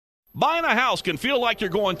Buying a house can feel like you're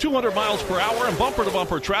going 200 miles per hour in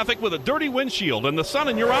bumper-to-bumper traffic with a dirty windshield and the sun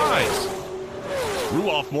in your eyes.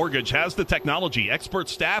 Ruoff Mortgage has the technology, expert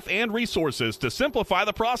staff, and resources to simplify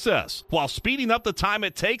the process while speeding up the time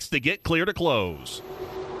it takes to get clear to close.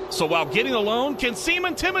 So while getting a loan can seem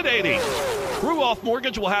intimidating, Ruoff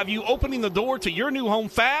Mortgage will have you opening the door to your new home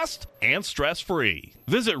fast and stress-free.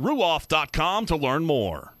 Visit ruoff.com to learn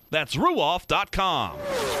more. That's ruoff.com.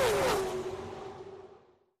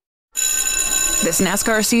 This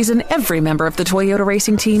NASCAR season, every member of the Toyota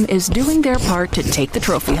racing team is doing their part to take the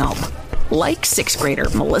trophy home. Like sixth grader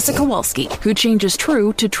Melissa Kowalski, who changes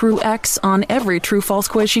true to Truex on every true-false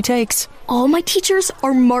quiz she takes. All my teachers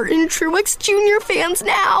are Martin Truex Jr. fans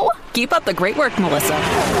now. Keep up the great work, Melissa.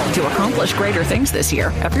 To accomplish greater things this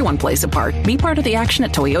year, everyone plays a part. Be part of the action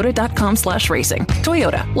at toyota.com/racing.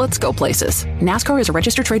 Toyota, let's go places. NASCAR is a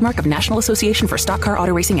registered trademark of National Association for Stock Car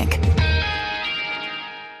Auto Racing, Inc.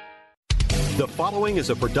 The following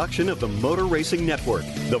is a production of the Motor Racing Network,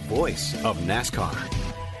 the voice of NASCAR.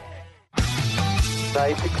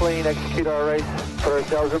 Nice and clean, execute our race, put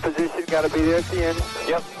ourselves in position, got to be there at the end.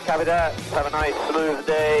 Yep, copy that. Have a nice smooth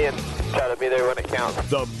day and try to be there when it counts.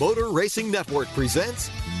 The Motor Racing Network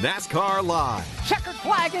presents NASCAR Live. Checkered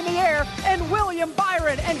flag in the air, and William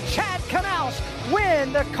Byron and Chad Knaus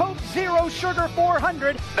win the Coke Zero Sugar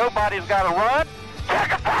 400. Nobody's got to run.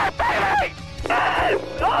 Checkered flag, baby!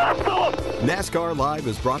 NASCAR Live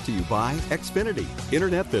is brought to you by Xfinity,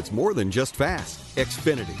 internet that's more than just fast.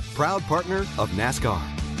 Xfinity, proud partner of NASCAR.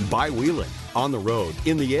 By Whelen, on the road,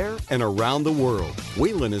 in the air, and around the world.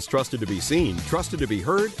 Whelen is trusted to be seen, trusted to be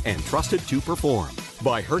heard, and trusted to perform.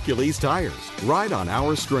 By Hercules Tires, ride on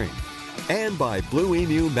our strength. And by Blue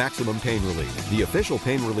Emu Maximum Pain Relief, the official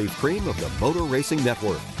pain relief cream of the Motor Racing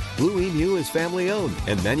Network. Blue Emu is family-owned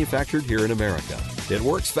and manufactured here in America. It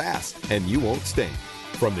works fast, and you won't stink.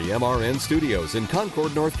 From the MRN studios in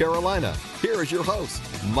Concord, North Carolina, here is your host,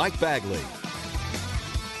 Mike Bagley.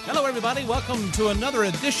 Hello, everybody. Welcome to another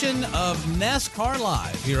edition of NASCAR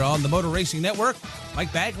Live here on the Motor Racing Network.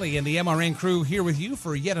 Mike Bagley and the MRN crew here with you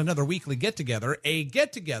for yet another weekly get-together, a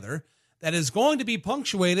get-together that is going to be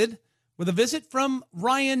punctuated with a visit from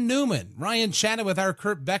Ryan Newman. Ryan chatted with our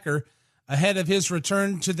Kurt Becker ahead of his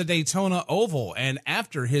return to the Daytona Oval and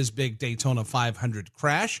after his big Daytona 500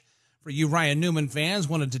 crash. For you Ryan Newman fans,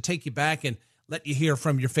 wanted to take you back and let you hear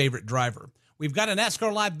from your favorite driver. We've got a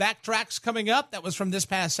NASCAR Live Backtracks coming up. That was from this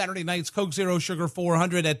past Saturday night's Coke Zero Sugar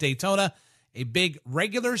 400 at Daytona, a big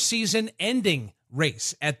regular season ending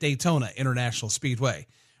race at Daytona International Speedway.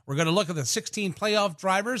 We're going to look at the 16 playoff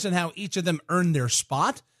drivers and how each of them earned their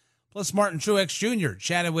spot. Plus, Martin Truex Jr.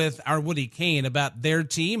 chatted with our Woody Kane about their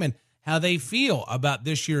team and how they feel about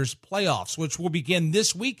this year's playoffs, which will begin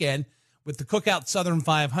this weekend with the Cookout Southern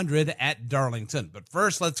 500 at Darlington. But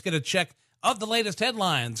first, let's get a check of the latest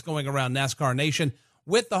headlines going around NASCAR Nation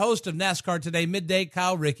with the host of NASCAR Today Midday,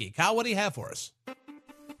 Kyle Rickey. Kyle, what do you have for us?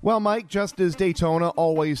 Well, Mike, just as Daytona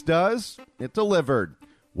always does, it delivered.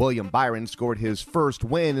 William Byron scored his first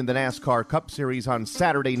win in the NASCAR Cup Series on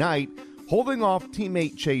Saturday night, holding off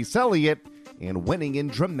teammate Chase Elliott and winning in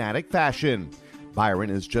dramatic fashion. Byron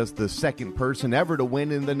is just the second person ever to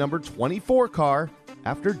win in the number 24 car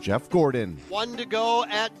after Jeff Gordon. One to go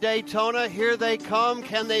at Daytona. Here they come.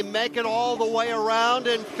 Can they make it all the way around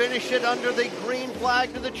and finish it under the green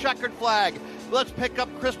flag to the checkered flag? Let's pick up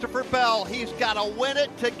Christopher Bell. He's got to win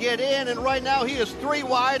it to get in, and right now he is 3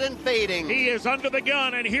 wide and fading. He is under the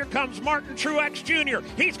gun, and here comes Martin Truex Jr.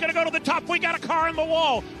 He's going to go to the top. We got a car in the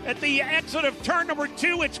wall. At the exit of turn number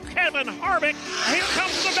 2, it's Kevin Harvick. Here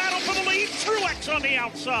comes the battle for the lead. Truex on the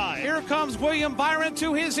outside. Here comes William Byron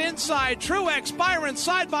to his inside. Truex, Byron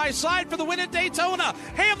side by side for the win at Daytona.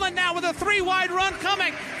 Hamlin now with a 3 wide run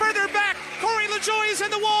coming. Further back, Corey LaJoie is in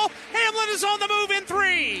the wall. Hamlin is on the move in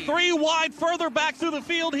 3. 3 wide further back through the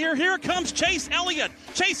field here. Here comes Chase Elliott.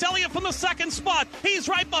 Chase Elliott from the second spot. He's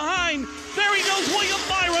right behind. There he goes, William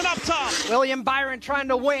Byron up top. William Byron trying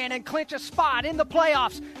to win and clinch a spot in the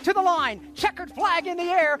playoffs. To the line, checkered flag in the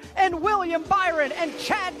air, and William Byron and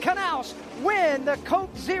Chad Knaus win the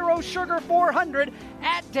Coke Zero Sugar 400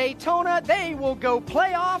 at Daytona. They will go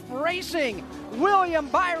playoff racing. William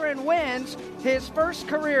Byron wins his first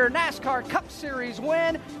career NASCAR Cup Series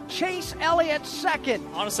win. Chase Elliott second.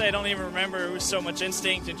 Honestly, I don't even remember. It was so much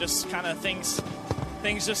instinct and just kind of things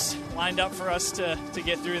just lined up for us to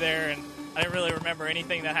get through there, and I didn't really remember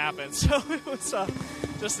anything that happened. So it was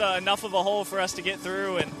just enough of a hole for us to get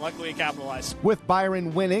through, and luckily we capitalized. With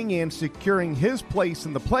Byron winning and securing his place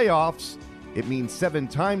in the playoffs, it means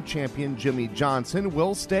 7-time champion Jimmy Johnson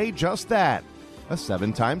will stay just that, a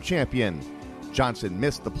 7-time champion. Johnson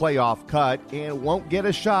missed the playoff cut and won't get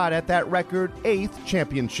a shot at that record 8th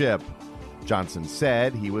championship. Johnson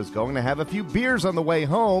said he was going to have a few beers on the way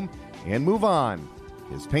home and move on.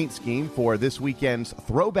 His paint scheme for this weekend's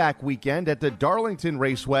Throwback Weekend at the Darlington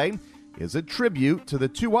Raceway is a tribute to the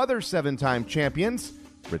two other 7-time champions,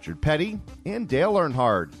 Richard Petty and Dale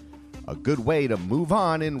Earnhardt. A good way to move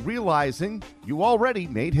on in realizing you already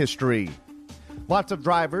made history. Lots of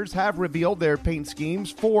drivers have revealed their paint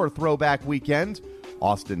schemes for Throwback Weekend.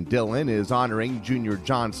 Austin Dillon is honoring Junior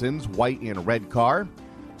Johnson's white and red car.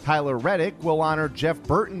 Tyler Reddick will honor Jeff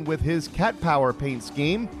Burton with his Cat Power paint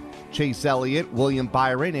scheme. Chase Elliott, William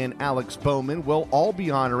Byron, and Alex Bowman will all be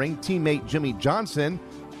honoring teammate Jimmy Johnson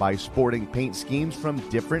by sporting paint schemes from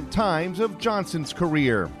different times of Johnson's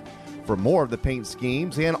career. For more of the paint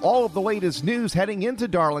schemes and all of the latest news heading into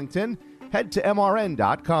Darlington, head to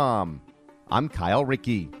MRN.com. I'm Kyle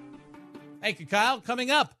Rickey. Thank you, Kyle. Coming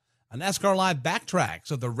up, a NASCAR Live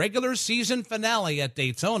backtracks of the regular season finale at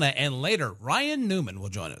Daytona, and later, Ryan Newman will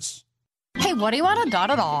join us. Hey, what do you want to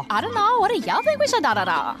da-da-da? I don't know. What do y'all think we should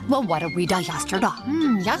da-da-da? Well, what did we da yesterday?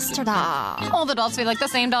 Yesterday. All the dolls feel like the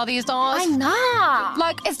same doll these days. I know.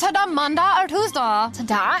 Like, is today Monday or Tuesday?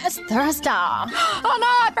 Today is Thursday. Oh, no,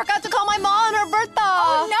 I forgot to call my mom on her birthday.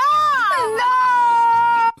 Oh, no.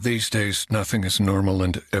 These days, nothing is normal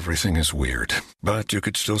and everything is weird. But you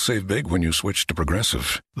could still save big when you switch to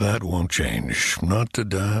Progressive. That won't change. Not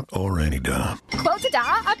today or any day. Quote today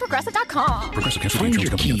at Progressive.com. Progressive Casualty Find Insurance your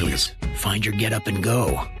Company keys. affiliates. Find your get up and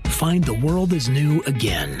go. Find the world is new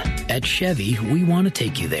again. At Chevy, we want to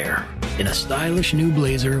take you there. In a stylish new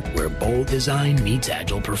Blazer where bold design meets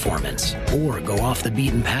agile performance. Or go off the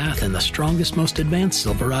beaten path in the strongest, most advanced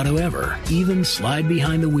Silverado ever. Even slide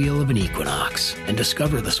behind the wheel of an Equinox and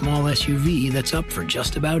discover the small SUV that's up for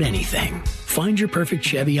just about anything. Find your perfect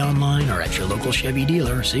Chevy online or at your local Chevy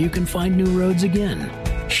dealer so you can find new roads again.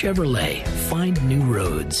 Chevrolet, find new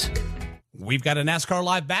roads. We've got a NASCAR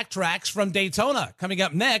Live backtracks from Daytona. Coming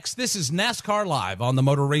up next, this is NASCAR Live on the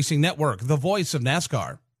Motor Racing Network, the voice of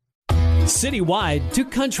NASCAR. Citywide to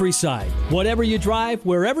countryside. Whatever you drive,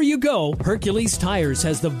 wherever you go, Hercules Tires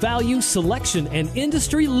has the value, selection, and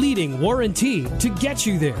industry-leading warranty to get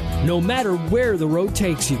you there, no matter where the road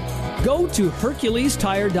takes you. Go to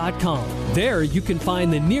HerculesTire.com. There you can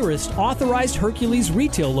find the nearest authorized Hercules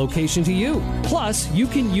retail location to you. Plus, you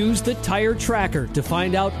can use the Tire Tracker to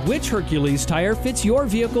find out which Hercules tire fits your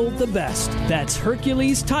vehicle the best. That's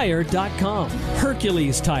HerculesTire.com.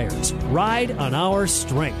 Hercules Tires. Ride on our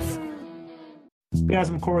strength. Hey guys,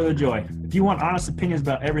 I'm Corey LaJoy. If you want honest opinions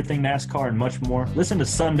about everything NASCAR and much more, listen to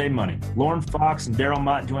Sunday Money. Lauren Fox and Daryl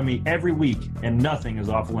Mott join me every week, and nothing is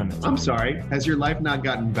off limits. I'm sorry, has your life not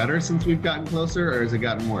gotten better since we've gotten closer, or has it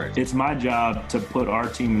gotten worse? It's my job to put our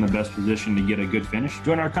team in the best position to get a good finish.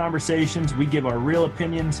 Join our conversations. We give our real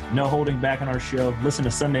opinions, no holding back on our show. Listen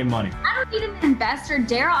to Sunday Money. I don't need an investor,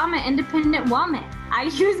 Daryl. I'm an independent woman. I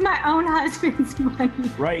use my own husband's money.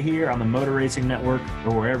 Right here on the Motor Racing Network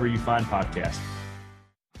or wherever you find podcasts.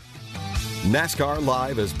 NASCAR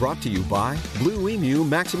Live is brought to you by Blue Emu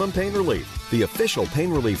Maximum Pain Relief, the official pain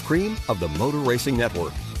relief cream of the Motor Racing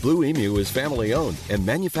Network. Blue Emu is family owned and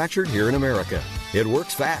manufactured here in America. It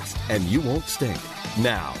works fast and you won't stink.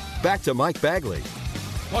 Now, back to Mike Bagley.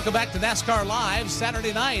 Welcome back to NASCAR Live.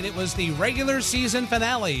 Saturday night, it was the regular season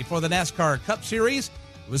finale for the NASCAR Cup Series.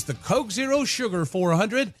 It was the Coke Zero Sugar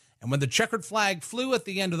 400. And when the checkered flag flew at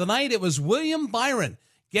the end of the night, it was William Byron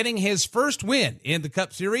getting his first win in the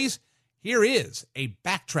Cup Series. Here is a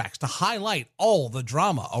backtracks to highlight all the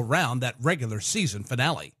drama around that regular season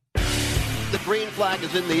finale. The green flag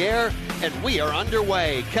is in the air, and we are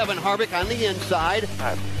underway. Kevin Harvick on the inside.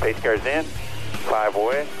 Pace car's in. 5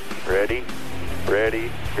 away. Ready.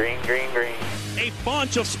 Green. A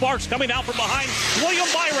bunch of sparks coming out from behind William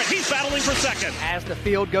Byron. He's battling for second. As the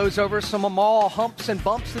field goes over some mall humps and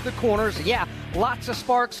bumps to the corners, yeah, lots of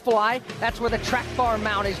sparks fly. That's where the track bar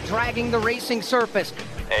mount is dragging the racing surface.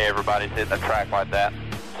 Hey, everybody's hitting the track like that.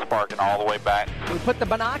 Sparking all the way back. We put the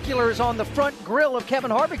binoculars on the front grill of Kevin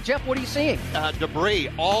Harvick. Jeff, what are you seeing? Debris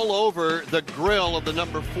all over the grill of the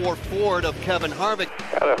number 4 Ford of Kevin Harvick.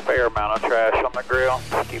 Got a fair amount of trash on the grill.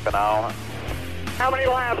 Keep an eye on it. How many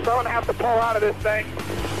laps? I'm going to have to pull out of this thing.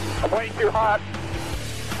 I'm way too hot.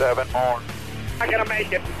 7 more. I got to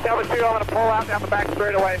make it. Tell the 2 I'm going to pull out down the back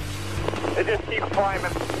straightaway. It just keeps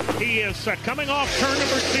climbing. He is coming off turn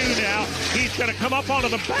number 2 now. He's going to come up onto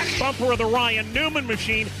the back bumper of the Ryan Newman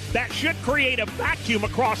machine. That should create a vacuum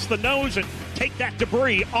across the nose and take that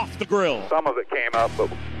debris off the grill. Some of it came up, but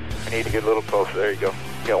we need to get a little closer. There you go.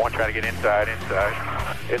 You got one trying to get inside.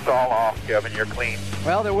 It's all off, Kevin. You're clean.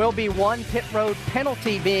 Well, there will be one pit road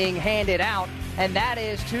penalty being handed out. and that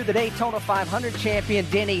is to the Daytona 500 champion,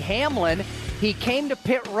 Denny Hamlin. He came to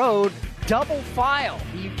pit road double file.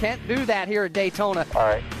 You can't do that here at Daytona. All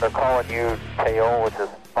right, they're calling you tail, which is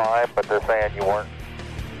fine, but they're saying you weren't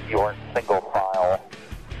single file.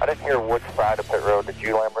 I didn't hear which side of pit road. Did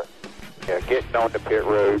you, Lambert? Yeah, getting onto pit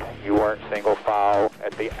road, you weren't single file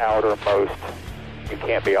at the outermost. You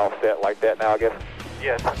can't be offset like that now, I guess?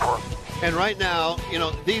 Yes, of course. And right now,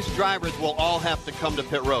 these drivers will all have to come to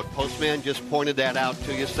pit road. Postman just pointed that out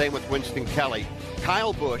to you. Same with Winston Kelly.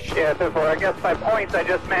 Kyle Busch. Yeah, so for, I guess, by points, I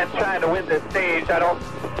just meant trying to win this stage. I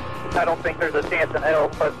don't think there's a chance in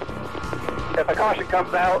hell, but if a caution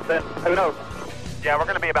comes out, then who knows? Yeah, we're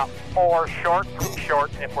going to be about 4 short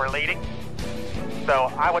if we're leading.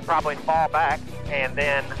 So I would probably fall back and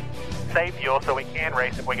then save fuel so we can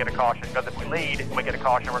race if we get a caution. Because if we lead and we get a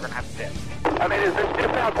caution, we're going to have to pit. I mean, is this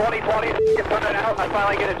just now 2020 get running out and I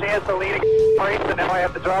finally get a chance to lead a race and now I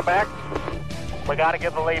have to draw back? We got to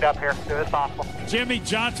give the lead up here as soon as possible. Jimmy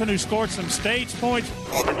Johnson, who scored some stage points.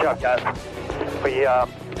 Good job, guys. We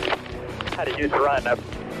had a huge run. I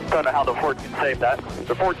don't know how the 14 saved that.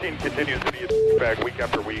 The 14 continues to be a bag week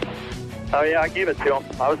after week. Oh, yeah, I gave it to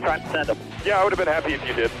him. I was trying to send him. Yeah, I would have been happy if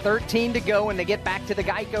you did. 13 to go, and they get back to the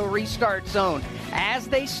Geico restart zone. As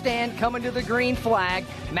they stand coming to the green flag,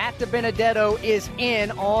 Matt DiBenedetto is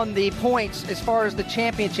in on the points as far as the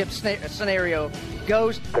championship scenario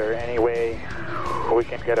goes. Is there any way we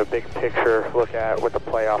can get a big picture look at with the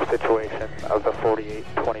playoff situation of the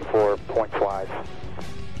 48-24 points-wise?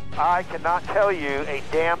 I cannot tell you a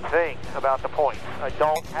damn thing about the points. I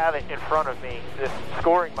don't have it in front of me. This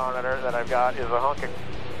scoring monitor that I've got is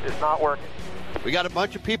not working. We got a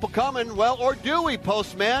bunch of people coming. Well, or do we,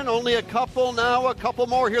 Postman? Only a couple now, a couple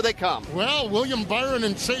more. Here they come. Well, William Byron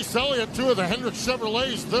and Chase Elliott, 2 of the Hendrick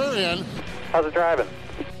Chevrolets, they're in. How's it driving?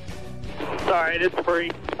 Sorry, it's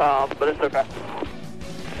free, but it's okay.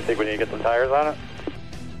 I think we need to get some tires on it.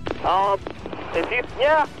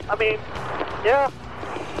 Yeah.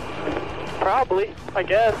 Probably, I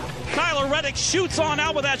guess. Tyler Reddick shoots on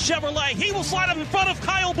out with that Chevrolet. He will slide up in front of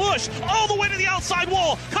Kyle Busch all the way to the outside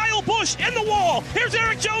wall. Kyle Busch in the wall. Here's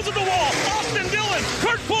Eric Jones at the wall. Austin Dillon,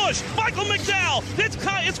 Kurt Busch, Michael McDowell.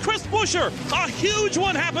 It's Chris Buescher. A huge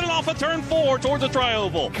one happening off of turn 4 towards the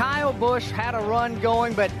tri-oval. Kyle Busch had a run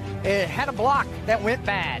going, but it had a block that went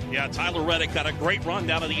bad. Yeah, Tyler Reddick got a great run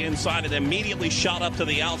down to the inside and immediately shot up to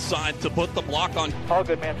the outside to put the block on. All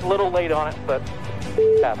good, man. It's a little late on it, but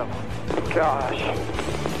happened. Gosh.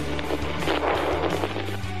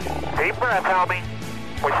 Deep breath, homie.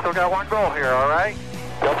 We still got one goal here, all right?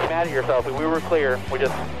 Don't be mad at yourself. We were clear. We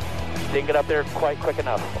just didn't get up there quite quick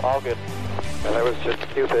enough. All good. And that was just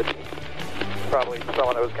stupid. Probably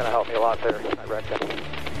someone that was going to help me a lot there, I reckon.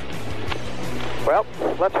 Well,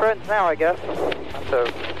 let's friends now, I guess. So,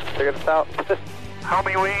 figure this out.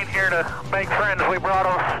 Homie, we ain't here to make friends. We brought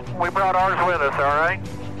ours with us, all right?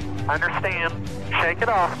 Understand. Shake it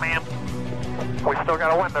off, man. We still got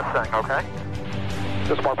to win this thing, okay?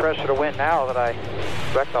 Just more pressure to win now that I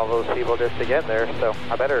wrecked all those people just to get there, so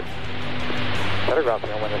I better go out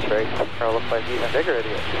there and win this race, or I'll look like an even bigger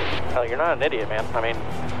idiot. Hell, you're not an idiot, man. I mean,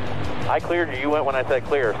 I cleared you. You went when I said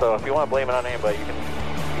clear, so if you want to blame it on anybody, you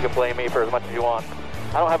can blame me for as much as you want.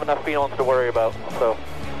 I don't have enough feelings to worry about, so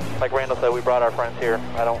like Randall said, we brought our friends here.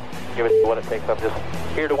 I don't give a shit what it takes. I'm just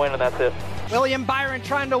here to win, and that's it. William Byron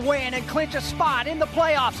trying to win and clinch a spot in the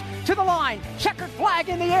playoffs. To the line, checkered flag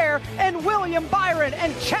in the air, and William Byron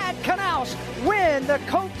and Chad Knaus win the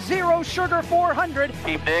Coke Zero Sugar 400.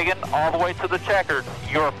 Keep digging all the way to the checkered.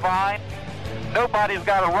 You're fine. Nobody's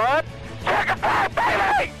got to run. Checkered flag,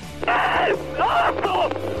 baby! Nice!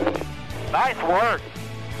 Awesome! Nice work.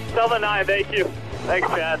 Tell the 9, thank you. Thanks,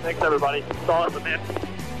 Chad. Thanks, everybody. It's awesome, man.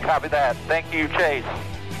 Copy that. Thank you, Chase.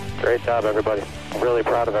 Great job, everybody. I'm really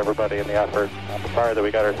proud of everybody in the effort. I'm sorry that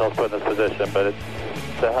we got ourselves put in this position, but it's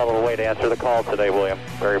a hell of a way to answer the call today, William.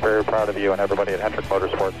 Very, very proud of you and everybody at Hendrick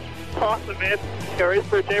Motorsports. Awesome, man. Race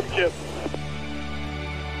for a championship.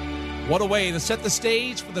 What a way to set the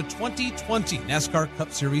stage for the 2020 NASCAR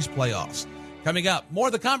Cup Series playoffs. Coming up, more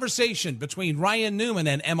of the conversation between Ryan Newman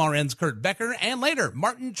and MRN's Kurt Becker, and later,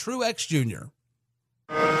 Martin Truex Jr.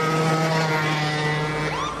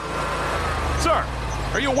 Sir,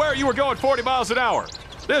 are you aware you were going 40 miles an hour?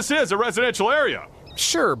 This is a residential area.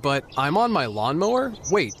 Sure, but I'm on my lawnmower?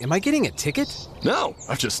 Wait, am I getting a ticket? No,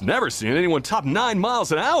 I've just never seen anyone top 9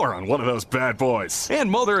 miles an hour on one of those bad boys. And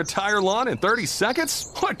mow their entire lawn in 30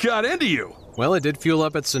 seconds? What got into you? Well, it did fuel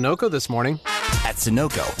up at Sunoco this morning. At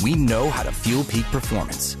Sunoco, we know how to fuel peak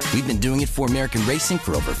performance. We've been doing it for American racing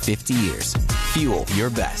for over 50 years. Fuel your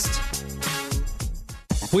best.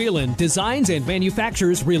 Whelen designs and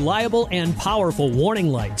manufactures reliable and powerful warning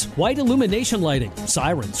lights, white illumination lighting,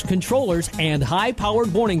 sirens, controllers, and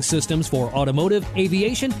high-powered warning systems for automotive,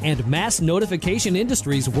 aviation, and mass notification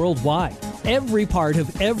industries worldwide. Every part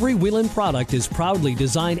of every Whelen product is proudly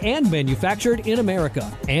designed and manufactured in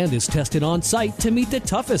America and is tested on site to meet the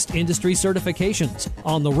toughest industry certifications.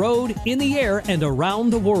 On the road, in the air, and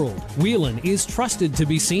around the world, Whelen is trusted to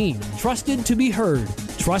be seen, trusted to be heard,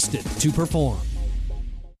 trusted to perform.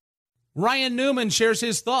 Ryan Newman shares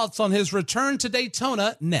his thoughts on his return to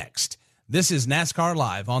Daytona next. This is NASCAR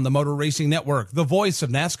Live on the Motor Racing Network, the voice of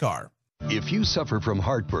NASCAR. If you suffer from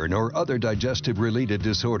heartburn or other digestive-related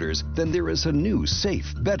disorders, then there is a new,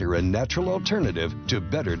 safe, better, and natural alternative to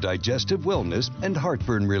better digestive wellness and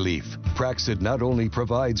heartburn relief. Praxid not only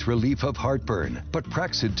provides relief of heartburn, but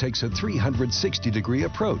Praxid takes a 360-degree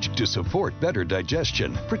approach to support better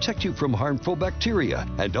digestion, protect you from harmful bacteria,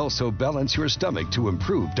 and also balance your stomach to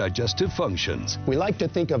improve digestive functions. We like to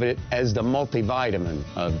think of it as the multivitamin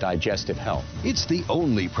of digestive health. It's the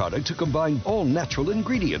only product to combine all natural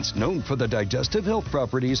ingredients known for the digestive health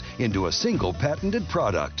properties into a single patented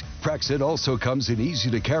product. Praxid also comes in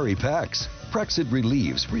easy-to-carry packs. Praxid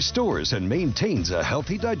relieves, restores, and maintains a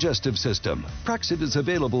healthy digestive system. Praxid is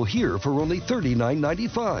available here for only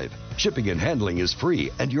 $39.95. Shipping and handling is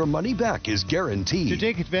free, and your money back is guaranteed. To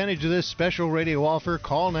take advantage of this special radio offer,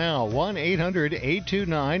 call now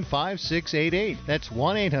 1-800-829-5688. That's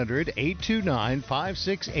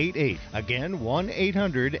 1-800-829-5688. Again,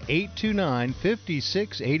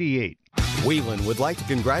 1-800-829-5688. Whelen would like to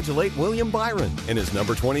congratulate William Byron and his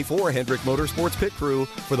number 24 Hendrick Motorsports Pit Crew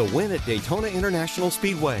for the win at Daytona International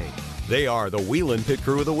Speedway. They are the Whelen Pit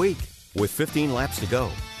Crew of the Week. With 15 laps to go,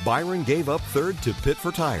 Byron gave up third to pit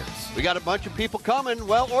for tires. We got a bunch of people coming.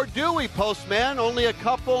 Well, or do we, Postman? Only a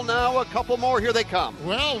couple now, a couple more. Here they come.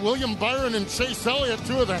 Well, William Byron and Chase Elliott,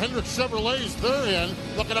 two of the Hendrick Chevrolets, they're in.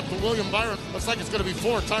 Looking up to William Byron. Looks like it's going to be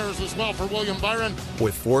 4 tires as well for William Byron.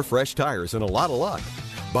 With 4 fresh tires and a lot of luck,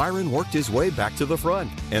 Byron worked his way back to the front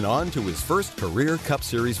and on to his first career Cup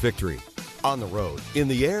Series victory. On the road, in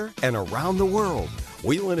the air, and around the world,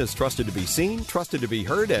 Whelen is trusted to be seen, trusted to be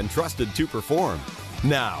heard, and trusted to perform.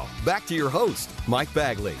 Now, back to your host, Mike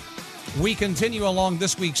Bagley. We continue along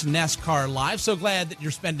this week's NASCAR Live. So glad that you're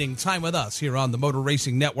spending time with us here on the Motor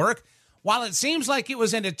Racing Network. While it seems like it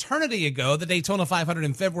was an eternity ago, the Daytona 500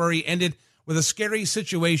 in February ended with a scary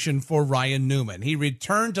situation for Ryan Newman. He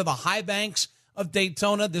returned to the high banks of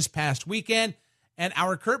Daytona this past weekend, and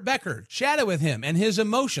our Kurt Becker chatted with him and his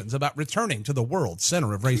emotions about returning to the world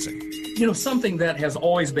center of racing. You know, something that has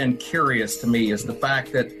always been curious to me is the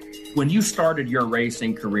fact that when you started your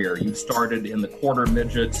racing career, you started in the quarter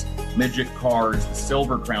midgets, midget cars, the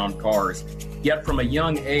Silver Crown cars, yet from a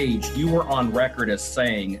young age, you were on record as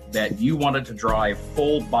saying that you wanted to drive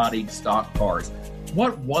full-bodied stock cars.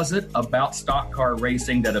 What was it about stock car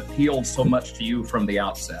racing that appealed so much to you from the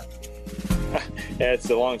outset? Yeah, it's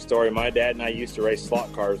a long story. My dad and I used to race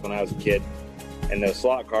slot cars when I was a kid, and the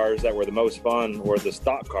slot cars that were the most fun were the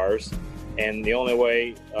stock cars. And the only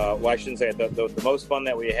way, well, I shouldn't say it, the most fun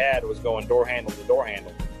that we had was going door handle to door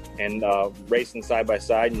handle and racing side by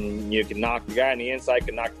side. And you could knock the guy on the inside,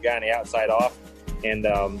 could knock the guy on the outside off. And,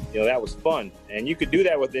 you know, that was fun. And you could do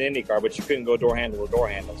that with an Indy car, but you couldn't go door handle to door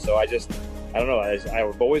handle. So I don't know.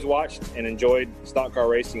 I've always watched and enjoyed stock car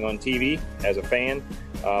racing on TV as a fan,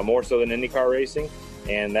 more so than IndyCar racing,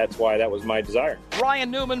 and that's why that was my desire.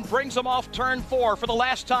 Ryan Newman brings him off turn 4 for the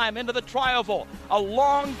last time into the trioval. A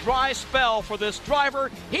long, dry spell for this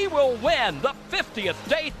driver. He will win the 50th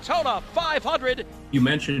Daytona 500. You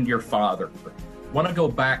mentioned your father. I want to go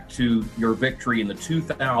back to your victory in the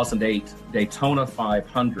 2008 Daytona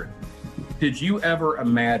 500. Did you ever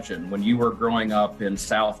imagine when you were growing up in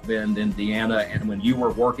South Bend, Indiana, and when you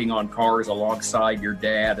were working on cars alongside your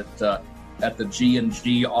dad at the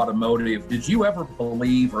G&G Automotive, did you ever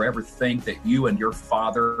believe or ever think that you and your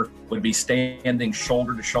father would be standing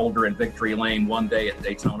shoulder to shoulder in victory lane one day at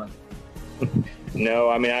Daytona? No,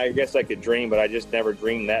 I mean, I guess I could dream, but I just never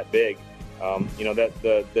dreamed that big. You know, that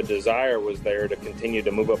the desire was there to continue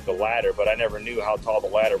to move up the ladder, but I never knew how tall the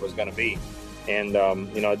ladder was going to be. And,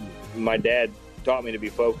 you know, my dad taught me to be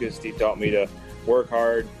focused. He taught me to work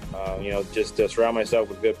hard, you know, just to surround myself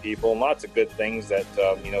with good people and lots of good things that,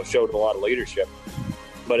 you know, showed a lot of leadership.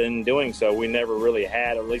 But in doing so, we never really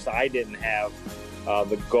had, or at least I didn't have,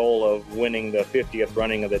 the goal of winning the 50th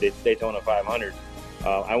running of the Daytona 500.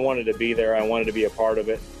 I wanted to be there. I wanted to be a part of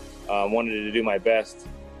it. Wanted to do my best.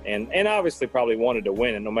 And obviously probably wanted to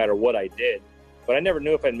win, and no matter what I did. But I never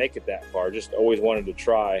knew if I'd make it that far. Just always wanted to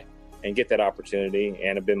try and get that opportunity,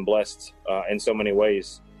 and have been blessed in so many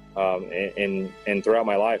ways and throughout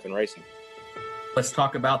my life in racing. Let's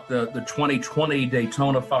talk about the 2020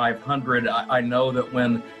 Daytona 500. I know that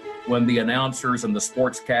when the announcers and the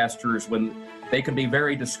sportscasters, when they can be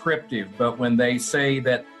very descriptive, but when they say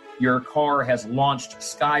that your car has launched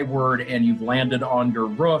skyward and you've landed on your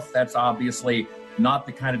roof, that's obviously not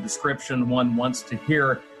the kind of description one wants to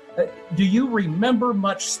hear. Do you remember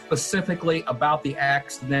much specifically about the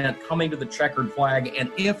accident, coming to the checkered flag?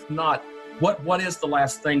 And if not, what is the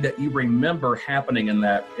last thing that you remember happening in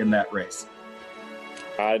that race?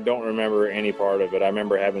 I don't remember any part of it. I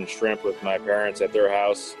remember having shrimp with my parents at their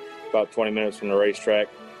house about 20 minutes from the racetrack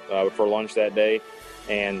for lunch that day,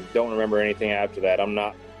 and don't remember anything after that. I'm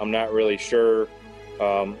not really sure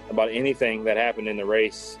about anything that happened in the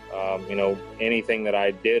race, anything that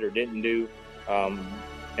I did or didn't do,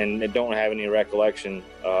 and I don't have any recollection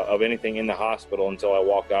of anything in the hospital until I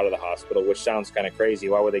walked out of the hospital, which sounds kind of crazy.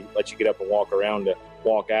 Why would they let you get up and walk around to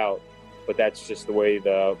walk out? But that's just the way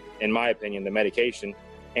in my opinion, the medication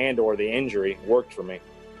and or the injury worked for me.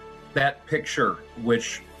 That picture,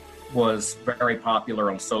 which was very popular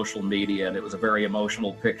on social media, and it was a very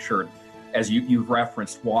emotional picture, as you've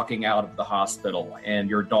referenced, walking out of the hospital and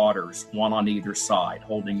your daughters, one on either side,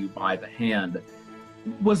 holding you by the hand.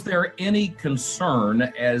 Was there any concern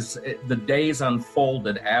as the days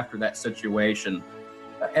unfolded after that situation,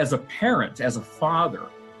 as a parent, as a father,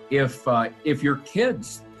 if your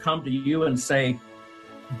kids come to you and say,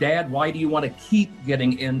 Dad, why do you want to keep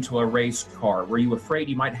getting into a race car? Were you afraid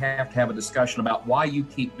you might have to have a discussion about why you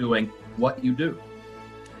keep doing what you do?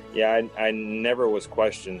 Yeah, I never was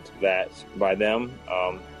questioned that by them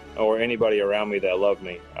or anybody around me that loved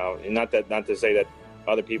me. And not to say that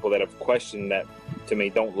other people that have questioned that to me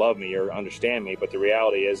don't love me or understand me, but the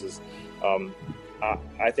reality is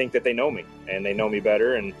I think that they know me and they know me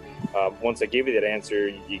better. And once I give you that answer,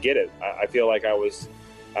 you get it. I feel like I was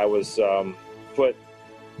put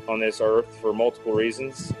on this earth for multiple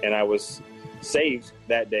reasons, and I was saved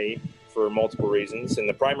that day for multiple reasons, and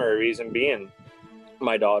the primary reason being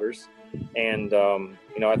my daughters. And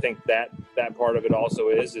I think that part of it also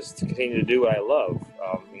is to continue to do what I love.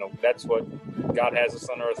 That's what God has us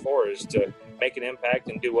on earth for, is to make an impact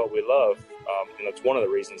and do what we love. It's one of the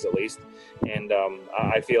reasons, at least. And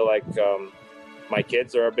I feel like my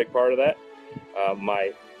kids are a big part of that.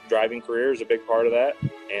 My driving career is a big part of that,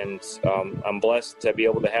 and I'm blessed to be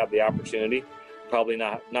able to have the opportunity, probably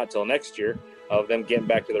not till next year, of them getting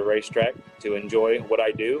back to the racetrack to enjoy what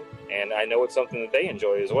I do, and I know it's something that they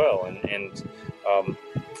enjoy as well.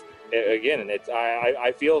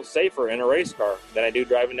 I feel safer in a race car than I do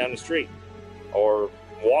driving down the street or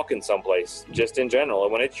walking someplace, just in general.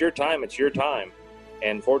 And when it's your time, it's your time.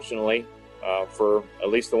 And fortunately, for at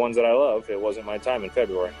least the ones that I love, it wasn't my time in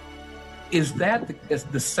February. Is that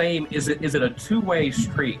the same? Is it a two-way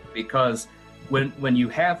street? Because when you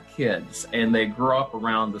have kids and they grow up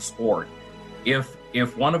around the sport, if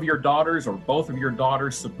one of your daughters or both of your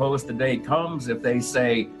daughters, suppose the day comes, if they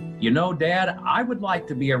say, Dad, I would like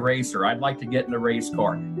to be a racer, I'd like to get in a race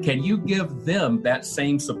car, can you give them that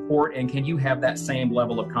same support, and can you have that same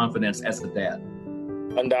level of confidence as a dad?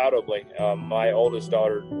 Undoubtedly. My oldest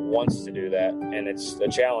daughter wants to do that, and it's a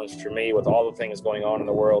challenge for me with all the things going on in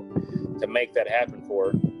the world to make that happen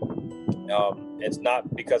for her. It's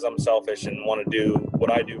not because I'm selfish and want to do what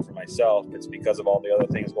I do for myself. It's because of all the other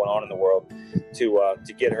things going on in the world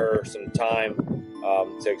to get her some time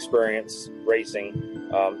to experience racing.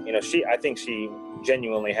 I think she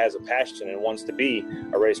genuinely has a passion and wants to be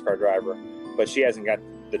a race car driver, but she hasn't got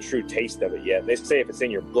the true taste of it yet. They say if it's in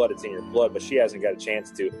your blood, it's in your blood, but she hasn't got a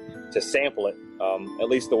chance to sample it, at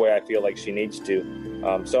least the way I feel like she needs to.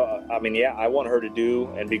 I want her to do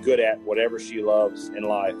and be good at whatever she loves in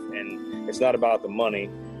life. And it's not about the money.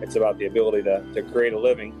 It's about the ability to create a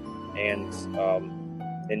living and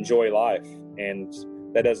enjoy life. And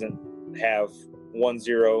that doesn't have 1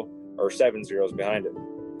 0 or 7 zeros behind it.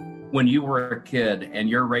 When you were a kid and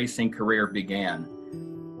your racing career began,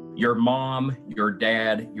 your mom, your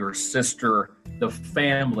dad, your sister, the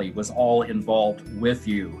family was all involved with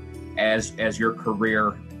you as your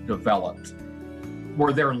career developed.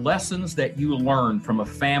 Were there lessons that you learned from a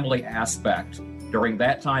family aspect during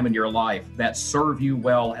that time in your life that serve you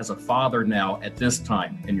well as a father now at this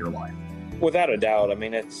time in your life? Without a doubt. I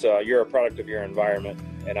mean, it's you're a product of your environment,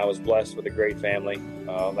 and I was blessed with a great family.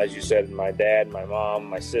 As you said, my dad, my mom,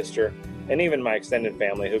 my sister, and even my extended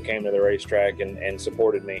family who came to the racetrack and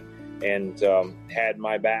supported me and had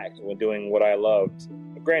my back when doing what I loved.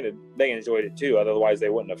 Granted, they enjoyed it too, otherwise they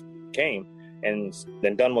wouldn't have came and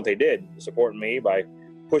then done what they did, supporting me by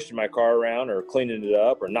pushing my car around or cleaning it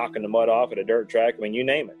up or knocking the mud off at a dirt track. I mean, you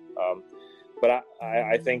name it. But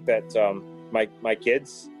I think that my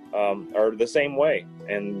kids are the same way,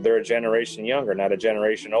 and they're a generation younger, not a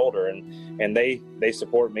generation older, and they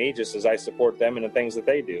support me just as I support them in the things that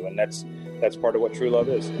they do, and that's part of what true love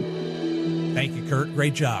is. Thank you, Kurt.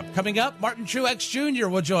 Great job. Coming up, Martin Truex Jr.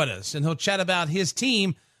 will join us, and he'll chat about his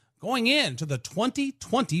team going into the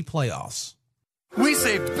 2020 playoffs. We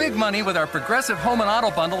saved big money with our Progressive Home and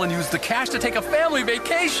Auto Bundle and used the cash to take a family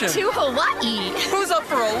vacation. To Hawaii. Who's up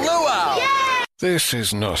for a luau? Yay! This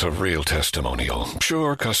is not a real testimonial.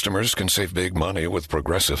 Sure, customers can save big money with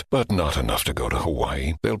Progressive, but not enough to go to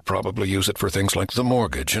Hawaii. They'll probably use it for things like the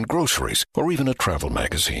mortgage and groceries, or even a travel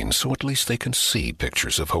magazine, so at least they can see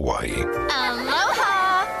pictures of Hawaii.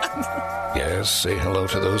 Aloha! Yes, say hello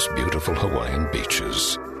to those beautiful Hawaiian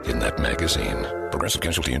beaches in that magazine. Progressive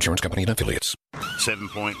Casualty Insurance Company and Affiliates.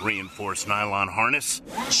 7-point reinforced nylon harness?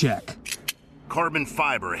 Check. Carbon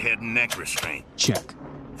fiber head and neck restraint? Check.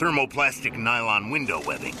 Thermoplastic nylon window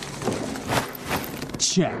webbing?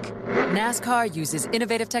 Check. NASCAR uses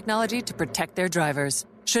innovative technology to protect their drivers.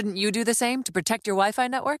 Shouldn't you do the same to protect your Wi-Fi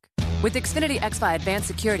network? With Xfinity XFi Advanced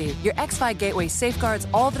Security, your XFi gateway safeguards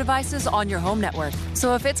all the devices on your home network.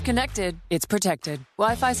 So if it's connected, it's protected.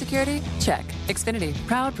 Wi-Fi security? Check. Xfinity,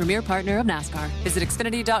 proud premier partner of NASCAR. Visit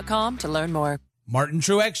Xfinity.com to learn more. Martin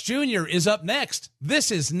Truex Jr. is up next. This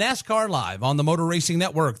is NASCAR Live on the Motor Racing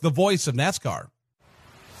Network, the voice of NASCAR.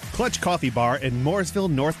 Clutch Coffee Bar in Mooresville,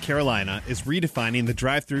 North Carolina is redefining the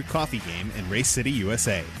drive-thru coffee game in Race City,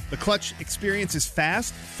 USA. The Clutch experience is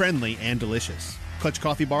fast, friendly, and delicious. Clutch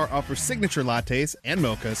Coffee Bar offers signature lattes and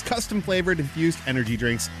mochas, custom-flavored infused energy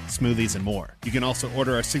drinks, smoothies, and more. You can also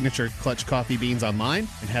order our signature Clutch coffee beans online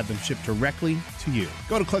and have them shipped directly to you.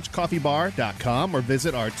 Go to clutchcoffeebar.com or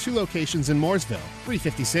visit our 2 locations in Mooresville,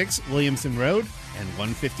 356 Williamson Road and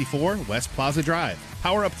 154 West Plaza Drive.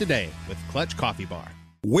 Power up today with Clutch Coffee Bar.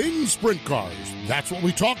 Wing Sprint Cars. That's what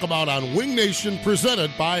we talk about on Wing Nation,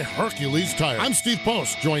 presented by Hercules Tire. I'm Steve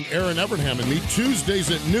Post. Join Aaron Evernham and me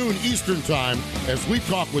Tuesdays at noon Eastern Time as we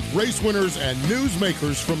talk with race winners and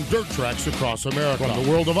newsmakers from dirt tracks across America. From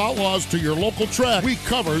the world of outlaws to your local track, we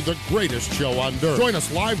cover the greatest show on dirt. Join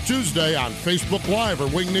us live Tuesday on Facebook Live or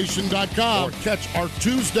wingnation.com, or catch our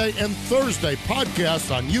Tuesday and Thursday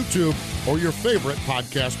podcasts on YouTube or your favorite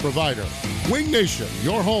podcast provider. Wing Nation,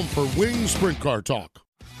 your home for Wing Sprint Car talk.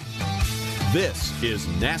 This is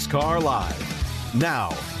NASCAR Live.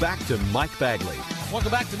 Now, back to Mike Bagley.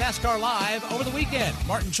 Welcome back to NASCAR Live. Over the weekend,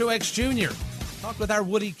 Martin Truex Jr. talked with our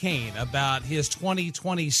Woody Kane about his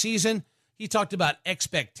 2020 season. He talked about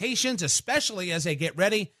expectations, especially as they get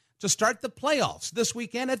ready to start the playoffs this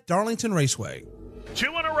weekend at Darlington Raceway. 2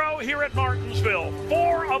 in a row here at Martinsville.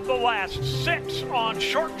 4 of the last 6 on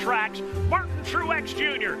short tracks. Martin Truex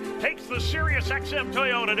Jr. takes the Sirius XM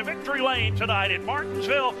Toyota to victory lane tonight in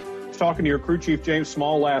Martinsville. Talking to your crew chief, James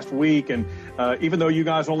Small, last week, and even though you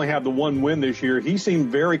guys only have the 1 win this year, he seemed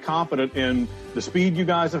very confident in the speed you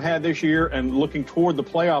guys have had this year and looking toward the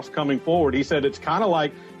playoffs coming forward. He said it's kind of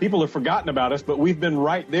like people have forgotten about us, but we've been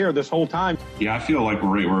right there this whole time. Yeah, I feel like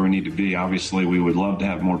we're right where we need to be. Obviously, we would love to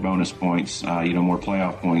have more bonus points, more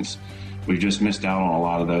playoff points. We've just missed out on a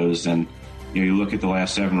lot of those. And, you look at the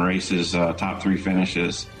last 7 races, top 3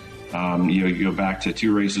 finishes. You go back to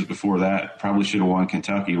 2 races before that, probably should have won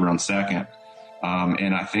Kentucky, run second.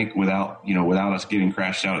 And I think without us getting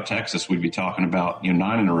crashed out at Texas, we'd be talking about,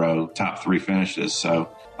 9 in a row, top 3 finishes. So,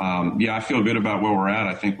 I feel good about where we're at.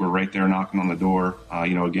 I think we're right there knocking on the door.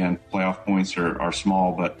 Again, playoff points are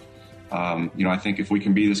small, but, I think if we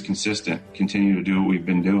can be this consistent, continue to do what we've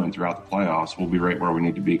been doing throughout the playoffs, we'll be right where we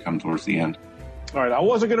need to be come towards the end. All right, I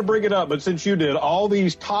wasn't going to bring it up, but since you did, all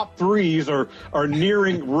these top 3s are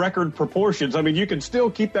nearing record proportions. I mean, you can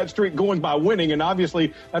still keep that streak going by winning, and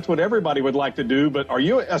obviously that's what everybody would like to do. But are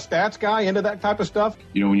you a stats guy, into that type of stuff?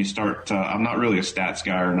 When you start, I'm not really a stats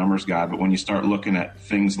guy or a numbers guy, but when you start looking at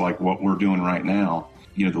things like what we're doing right now,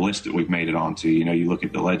 the list that we've made it onto, you look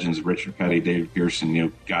at the legends, Richard Petty, David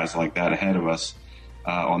Pearson, guys like that ahead of us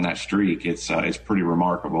on that streak, it's pretty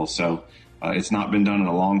remarkable. So, it's not been done in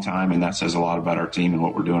a long time, and that says a lot about our team and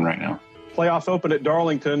what we're doing right now. Playoffs open at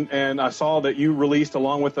Darlington, and I saw that you released,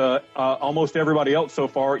 along with almost everybody else so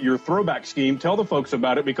far, your throwback scheme. Tell the folks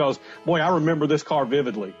about it because, boy, I remember this car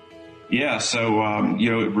vividly. Yeah, so,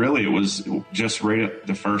 it was just right at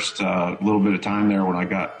the first little bit of time there when I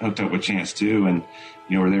got hooked up with Chance 2, and,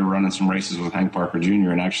 where they were running some races with Hank Parker Jr.,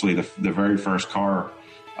 and actually the very first car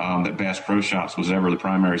that Bass Pro Shops was ever the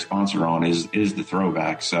primary sponsor on is the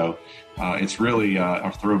throwback. So it's really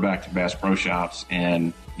a throwback to Bass Pro Shops,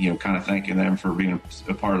 and kind of thanking them for being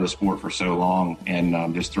a part of the sport for so long,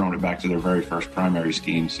 and just throwing it back to their very first primary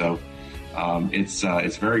scheme. So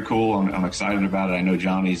It's very cool. I'm excited about it. I know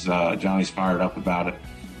Johnny's fired up about it,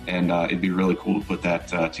 and it'd be really cool to put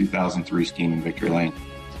that 2003 scheme in victory lane.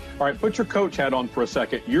 All right, put your coach hat on for a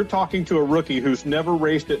second. You're talking to a rookie who's never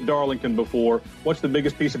raced at Darlington before. What's the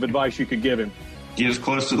biggest piece of advice you could give him? Get as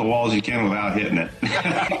close to the wall as you can without hitting it.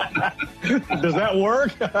 Does that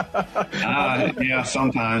work? Yeah,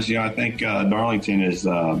 sometimes. I think Darlington is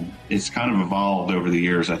it's kind of evolved over the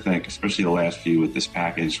years, I think, especially the last few with this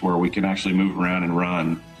package, where we can actually move around and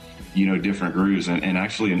run, different grooves. And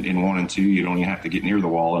actually in 1 and 2, you don't even have to get near the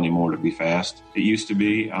wall anymore to be fast. It used to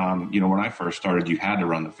be, when I first started, you had to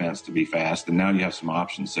run the fence to be fast, and now you have some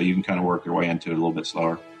options, so you can kind of work your way into it a little bit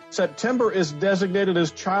slower. September is designated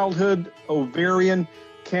as Childhood Ovarian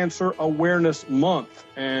Cancer Awareness Month.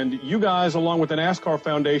 And you guys, along with the NASCAR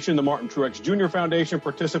Foundation, the Martin Truex Jr. Foundation,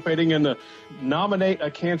 participating in the Nominate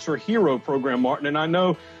a Cancer Hero program, Martin. And I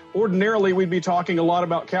know ordinarily we'd be talking a lot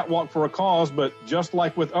about Catwalk for a Cause, but just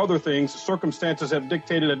like with other things, circumstances have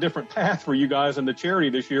dictated a different path for you guys and the charity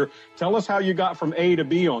this year. Tell us how you got from A to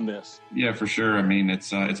B on this. Yeah, for sure. I mean,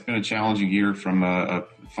 it's been a challenging year from a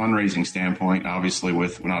fundraising standpoint, obviously,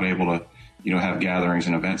 with not able to, have gatherings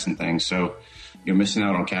and events and things. So, missing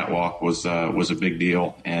out on Catwalk was a big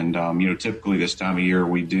deal. And, typically this time of year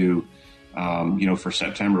we do, for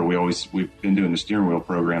September, we've been doing the steering wheel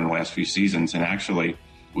program the last few seasons. And actually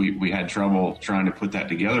we had trouble trying to put that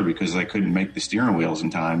together because they couldn't make the steering wheels in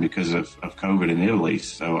time because of COVID in Italy.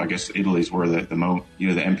 So I guess Italy's where the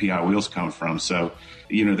MPI wheels come from. So,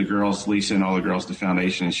 the girls, Lisa and all the girls at the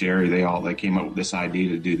foundation and Sherry, they came up with this idea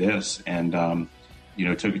to do this and,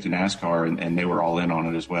 took it to NASCAR and they were all in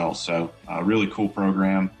on it as well. So really cool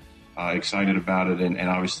program, excited about it. And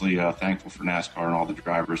obviously thankful for NASCAR and all the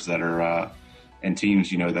drivers that are, and teams,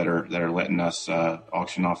 that are letting us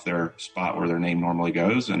auction off their spot where their name normally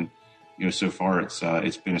goes. And, so far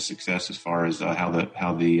it's been a success as far as how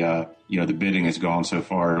the bidding has gone so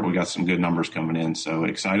far. We got some good numbers coming in, so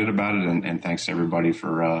excited about it. And thanks to everybody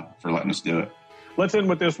for letting us do it. Let's end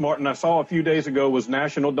with this, Martin. I saw a few days ago was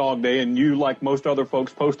National Dog Day, and you, like most other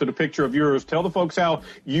folks, posted a picture of yours. Tell the folks how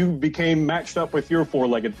you became matched up with your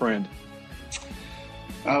four-legged friend.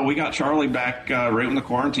 We got Charlie back right when the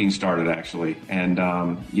quarantine started, actually. And,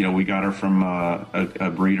 we got her from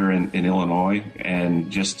a breeder in Illinois,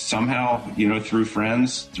 and just somehow, through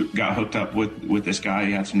friends, got hooked up with this guy.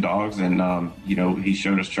 He had some dogs, and, he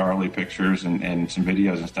showed us Charlie pictures and some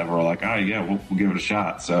videos and stuff. We're like, we'll give it a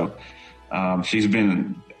shot. So she's been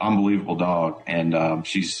an unbelievable dog, and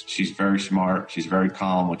she's very smart. She's very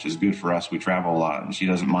calm, which is good for us. We travel a lot, and she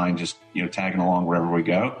doesn't mind just, tagging along wherever we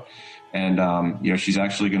go. And, she's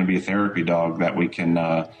actually going to be a therapy dog that we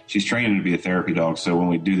can, she's training to be a therapy dog. So when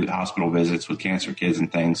we do the hospital visits with cancer kids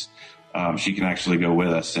and things, she can actually go with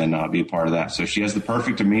us and be a part of that. So she has the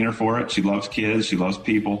perfect demeanor for it. She loves kids. She loves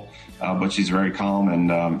people, but she's very calm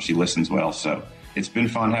and she listens well. So it's been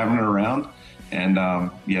fun having her around. And,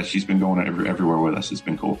 she's been going everywhere with us. It's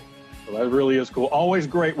been cool. Well, that really is cool. Always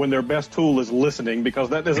great when their best tool is listening, because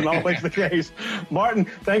that isn't always the case. Martin,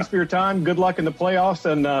 thanks for your time. Good luck in the playoffs.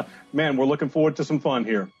 And, man, we're looking forward to some fun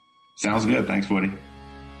here. Sounds good. Thanks, Woody.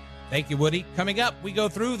 Thank you, Woody. Coming up, we go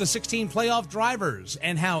through the 16 playoff drivers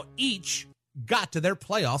and how each got to their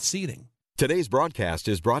playoff seeding. Today's broadcast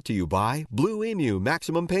is brought to you by Blue Emu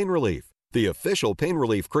Maximum Pain Relief, the official pain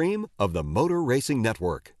relief cream of the Motor Racing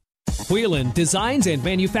Network. Whelen designs and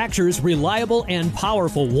manufactures reliable and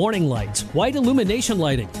powerful warning lights, white illumination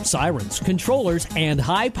lighting, sirens, controllers, and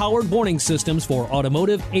high-powered warning systems for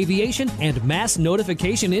automotive, aviation, and mass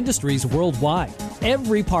notification industries worldwide.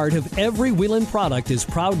 Every part of every Whelen product is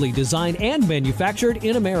proudly designed and manufactured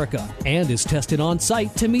in America and is tested on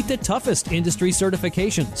site to meet the toughest industry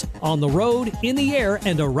certifications. On the road, in the air,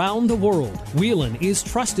 and around the world, Whelen is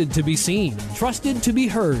trusted to be seen, trusted to be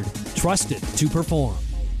heard, trusted to perform.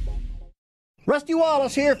 Rusty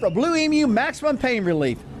Wallace here for Blue Emu Maximum Pain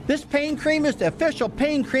Relief. This pain cream is the official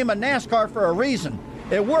pain cream of NASCAR for a reason.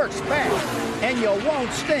 It works fast, and you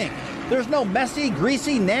won't stink. There's no messy,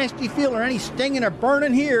 greasy, nasty feel or any stinging or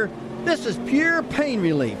burning here. This is pure pain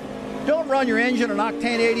relief. Don't run your engine on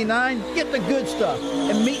Octane 89. Get the good stuff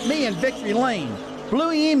and meet me in Victory Lane.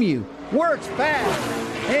 Blue Emu works fast,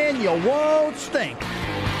 and you won't stink.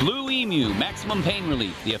 Blue Emu Maximum Pain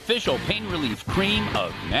Relief, the official pain relief cream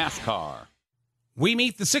of NASCAR. We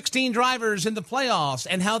meet the 16 drivers in the playoffs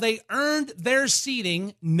and how they earned their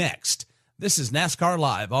seeding next. This is NASCAR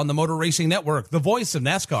Live on the Motor Racing Network, the voice of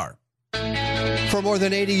NASCAR. For more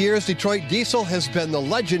than 80 years, Detroit Diesel has been the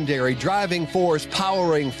legendary driving force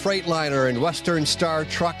powering Freightliner and Western Star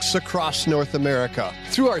trucks across North America.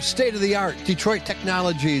 Through our state-of-the-art Detroit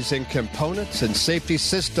technologies and components and safety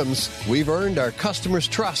systems, we've earned our customers'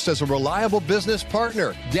 trust as a reliable business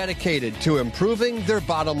partner dedicated to improving their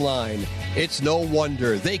bottom line. It's no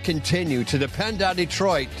wonder they continue to depend on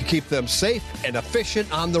Detroit to keep them safe and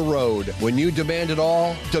efficient on the road. When you demand it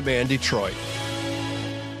all, demand Detroit.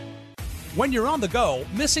 When you're on the go,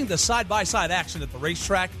 missing the side-by-side action at the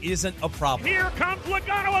racetrack isn't a problem. Here comes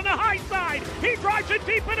Logano on the high side. He drives it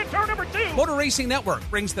deep into turn number 2. Motor Racing Network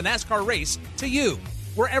brings the NASCAR race to you,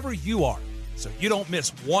 wherever you are, so you don't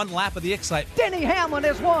miss one lap of the excitement. Denny Hamlin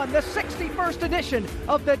has won the 61st edition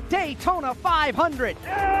of the Daytona 500.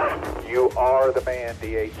 You are the man,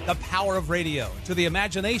 DH. The power of radio to the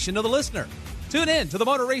imagination of the listener. Tune in to the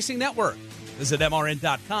Motor Racing Network. Visit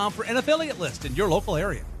MRN.com for an affiliate list in your local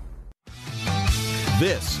area.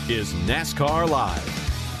 This is NASCAR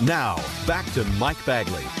Live. Now, back to Mike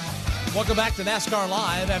Bagley. Welcome back to NASCAR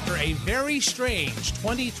Live. After a very strange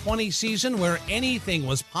 2020 season where anything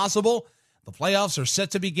was possible, the playoffs are set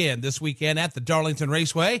to begin this weekend at the Darlington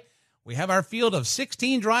Raceway. We have our field of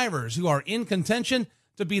 16 drivers who are in contention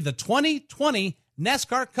to be the 2020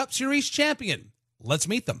 NASCAR Cup Series champion. Let's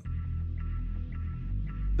meet them.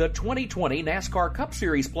 The 2020 NASCAR Cup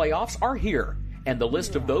Series playoffs are here. And the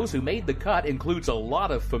list of those who made the cut includes a lot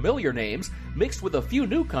of familiar names mixed with a few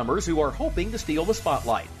newcomers who are hoping to steal the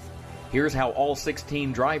spotlight. Here's how all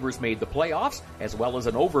 16 drivers made the playoffs, as well as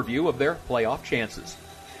an overview of their playoff chances.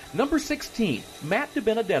 Number 16, Matt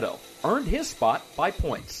DiBenedetto, earned his spot by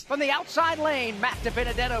points. From the outside lane, Matt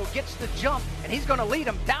DiBenedetto gets the jump, and he's going to lead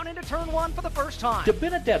him down into turn 1 for the first time.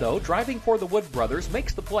 DiBenedetto, driving for the Wood Brothers,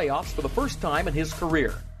 makes the playoffs for the first time in his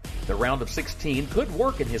career. The round of 16 could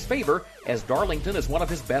work in his favor, as Darlington is one of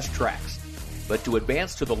his best tracks. But to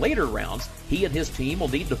advance to the later rounds, he and his team will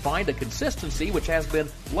need to find a consistency which has been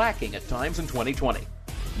lacking at times in 2020.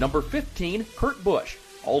 Number 15, Kurt Busch,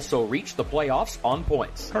 also reached the playoffs on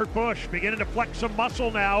points. Kurt Busch beginning to flex some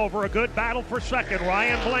muscle now over a good battle for second.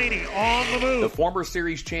 Ryan Blaney on the move. The former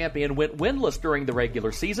series champion went winless during the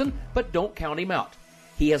regular season, but don't count him out.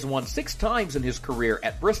 He has won 6 times in his career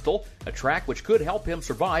at Bristol, a track which could help him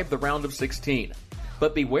survive the round of 16.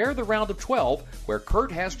 But beware the round of 12, where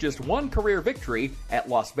Kurt has just one career victory at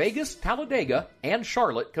Las Vegas, Talladega, and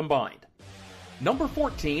Charlotte combined. Number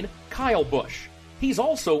 14, Kyle Busch. He's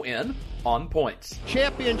also in on points.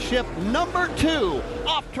 Championship number 2,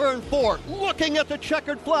 off turn 4, looking at the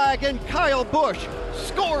checkered flag, and Kyle Busch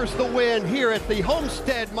scores the win here at the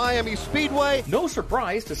Homestead Miami Speedway. No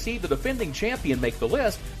surprise to see the defending champion make the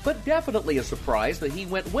list, but definitely a surprise that he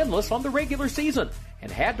went winless on the regular season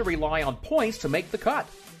and had to rely on points to make the cut.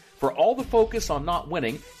 For all the focus on not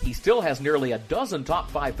winning, he still has nearly a dozen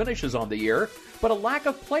top 5 finishes on the year, but a lack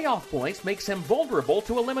of playoff points makes him vulnerable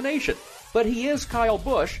to elimination. But he is Kyle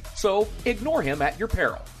Busch, so ignore him at your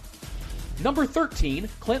peril. Number 13,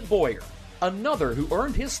 Clint Bowyer, another who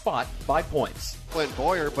earned his spot by points. Clint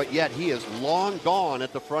Bowyer, but yet he is long gone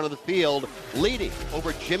at the front of the field, leading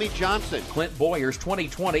over Jimmy Johnson. Clint Bowyer's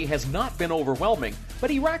 2020 has not been overwhelming, but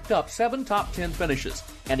he racked up 7 top 10 finishes,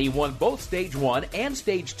 and he won both Stage 1 and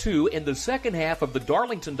Stage 2 in the second half of the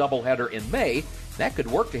Darlington doubleheader in May. That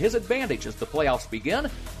could work to his advantage as the playoffs begin,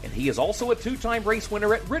 and he is also a 2-time race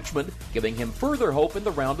winner at Richmond, giving him further hope in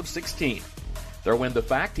the round of 16. Throw in the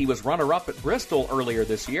fact he was runner-up at Bristol earlier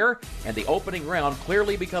this year, and the opening round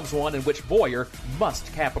clearly becomes one in which Bowyer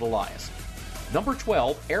must capitalize. Number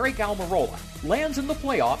 12, Eric Almirola, lands in the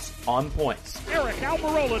playoffs on points. Eric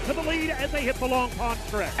Almirola to the lead as they hit the Long Pond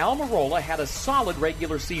stretch. Almirola had a solid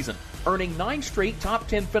regular season, earning 9 straight top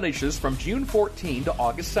 10 finishes from June 14 to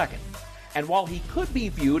August 2nd. And while he could be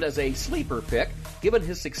viewed as a sleeper pick, given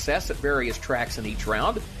his success at various tracks in each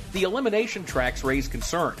round, the elimination tracks raise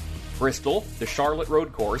concern. Bristol, the Charlotte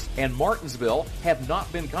Road Course, and Martinsville have not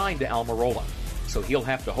been kind to Almirola, so he'll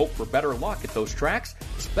have to hope for better luck at those tracks,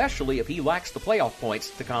 especially if he lacks the playoff points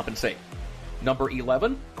to compensate. Number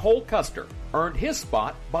 11, Cole Custer, earned his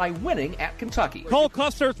spot by winning at Kentucky. Cole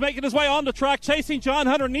Custer is making his way on the track, chasing John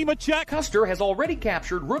Hunter Nemechek. Custer has already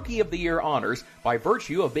captured Rookie of the Year honors by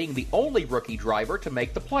virtue of being the only rookie driver to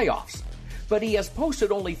make the playoffs. But he has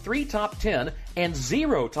posted only 3 top 10 and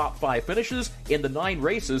 0 top 5 finishes in the 9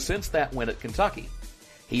 races since that win at Kentucky.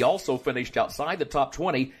 He also finished outside the top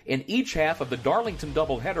 20 in each half of the Darlington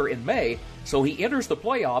doubleheader in May, so he enters the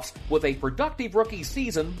playoffs with a productive rookie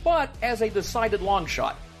season, but as a decided long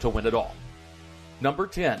shot to win it all. Number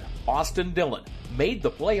 10, Austin Dillon made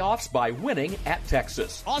the playoffs by winning at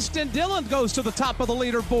Texas. Austin Dillon goes to the top of the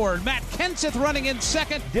leaderboard. Matt Kenseth running in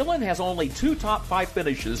second. Dillon has only 2 top 5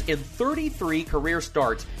 finishes in 33 career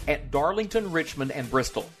starts at Darlington, Richmond, and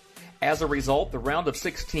Bristol. As a result, the round of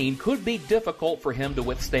 16 could be difficult for him to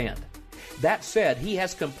withstand. That said, he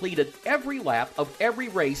has completed every lap of every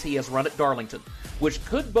race he has run at Darlington, which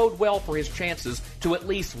could bode well for his chances to at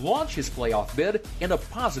least launch his playoff bid in a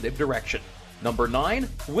positive direction. Number 9,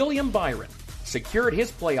 William Byron secured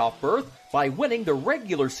his playoff berth by winning the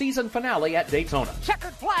regular season finale at Daytona.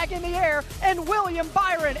 Checkered flag in the air, and William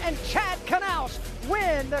Byron and Chad Knaus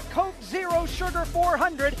win the Coke Zero Sugar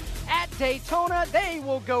 400 at Daytona. They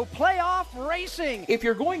will go playoff racing. If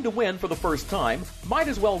you're going to win for the first time, might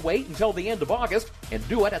as well wait until the end of August and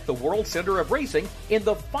do it at the World Center of Racing in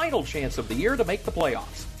the final chance of the year to make the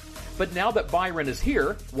playoffs. But now that Byron is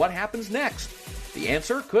here, what happens next? The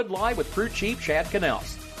answer could lie with crew chief Chad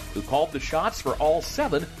Knaus, who called the shots for all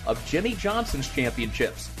 7 of Jimmy Johnson's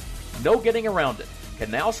championships. No getting around it.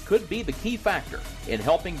 Knaus could be the key factor in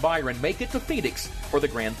helping Byron make it to Phoenix for the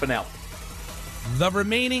grand finale. The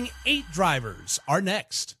remaining 8 drivers are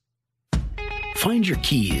next. Find your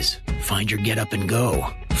keys. Find your get up and go.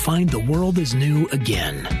 Find the world is new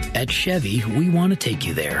again. At Chevy, we want to take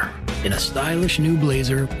you there. In a stylish new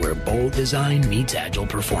Blazer where bold design meets agile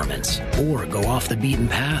performance. Or go off the beaten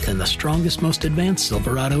path in the strongest, most advanced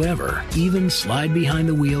Silverado ever. Even slide behind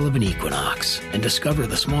the wheel of an Equinox and discover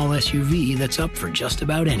the small SUV that's up for just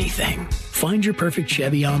about anything. Find your perfect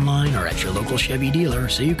Chevy online or at your local Chevy dealer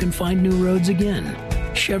so you can find new roads again.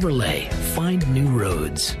 Chevrolet, find new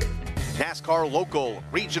roads. NASCAR local,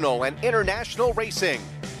 regional, and international racing.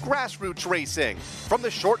 Grassroots racing. From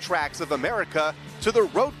the short tracks of America to the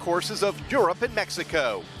road courses of Europe and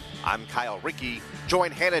Mexico. I'm Kyle Rickey.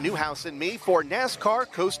 Join Hannah Newhouse and me for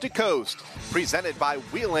NASCAR Coast to Coast. Presented by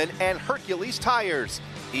Whelen and Hercules Tires.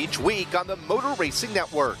 Each week on the Motor Racing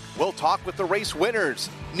Network, we'll talk with the race winners,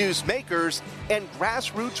 newsmakers, and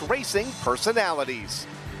grassroots racing personalities.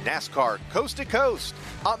 NASCAR Coast to Coast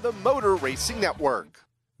on the Motor Racing Network.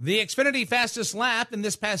 The Xfinity fastest lap in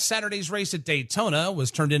this past Saturday's race at Daytona was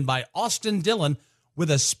turned in by Austin Dillon with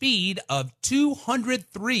a speed of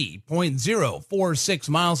 203.046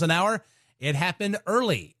 miles an hour. It happened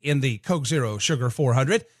early in the Coke Zero Sugar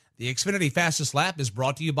 400. The Xfinity fastest lap is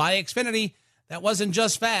brought to you by Xfinity. That wasn't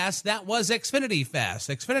just fast, that was Xfinity fast.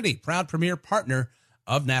 Xfinity, proud premier partner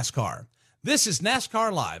of NASCAR. This is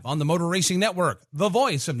NASCAR Live on the Motor Racing Network, the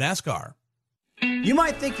voice of NASCAR. You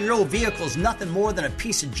might think your old vehicle is nothing more than a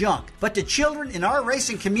piece of junk, but to children in our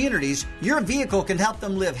racing communities, your vehicle can help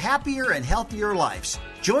them live happier and healthier lives.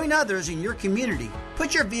 Join others in your community.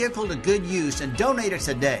 Put your vehicle to good use and donate it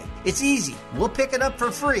today. It's easy. We'll pick it up for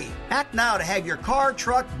free. Act now to have your car,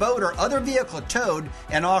 truck, boat, or other vehicle towed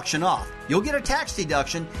and auctioned off. You'll get a tax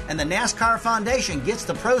deduction, and the NASCAR Foundation gets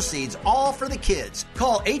the proceeds, all for the kids.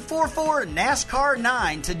 Call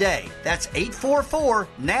 844-NASCAR-9 today. That's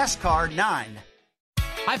 844-NASCAR-9.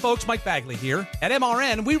 Hi, folks. Mike Bagley here. At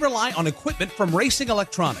MRN, we rely on equipment from Racing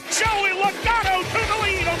Electronics. Joey Logano to the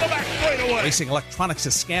lead on the back straightaway. Racing Electronics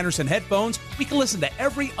has scanners and headphones. We can listen to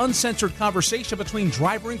every uncensored conversation between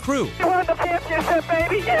driver and crew. You won the championship,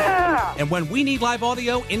 baby, yeah! And when we need live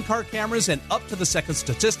audio, in-car cameras, and up-to-the-second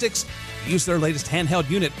statistics, we use their latest handheld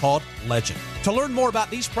unit called Legend. To learn more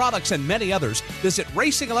about these products and many others, visit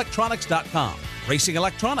racingelectronics.com. Racing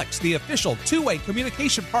Electronics, the official two-way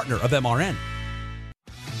communication partner of MRN.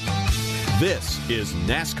 This is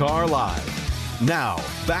NASCAR Live. Now,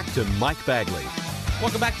 back to Mike Bagley.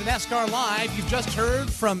 Welcome back to NASCAR Live. You've just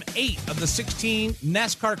heard from 8 of the 16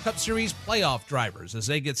 NASCAR Cup Series playoff drivers as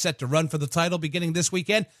they get set to run for the title beginning this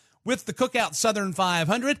weekend with the Cookout Southern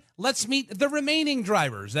 500. Let's meet the remaining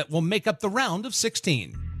drivers that will make up the round of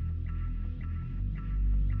 16.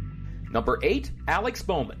 Number 8, Alex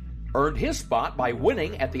Bowman earned his spot by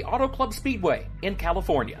winning at the Auto Club Speedway in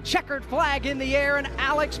California. Checkered flag in the air, and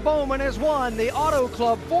Alex Bowman has won the Auto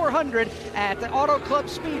Club 400 at the Auto Club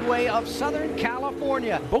Speedway of Southern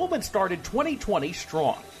California. Bowman started 2020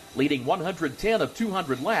 strong, leading 110 of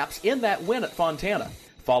 200 laps in that win at Fontana,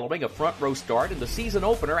 following a front row start in the season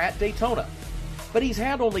opener at Daytona. But he's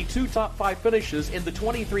had only 2 top 5 finishes in the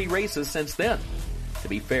 23 races since then. To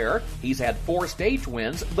be fair, he's had 4 stage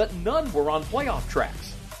wins, but none were on playoff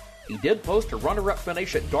tracks. He did post a runner-up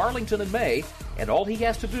finish at Darlington in May, and all he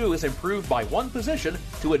has to do is improve by 1 position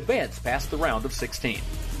to advance past the round of 16.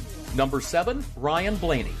 Number 7, Ryan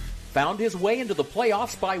Blaney found his way into the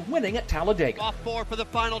playoffs by winning at Talladega. Off 4 for the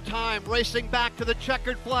final time, racing back to the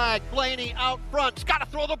checkered flag. Blaney out front. He's got to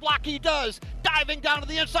throw the block. He does. Diving down to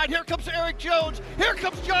the inside. Here comes Eric Jones. Here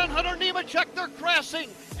comes John Hunter Nemechek. They're crashing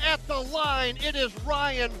at the line. It is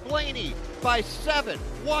Ryan Blaney by 7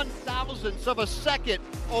 1/1000ths of a second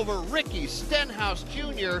over Ricky Stenhouse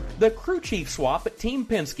Jr. The crew chief swap at Team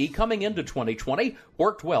Penske coming into 2020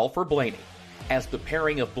 worked well for Blaney, as the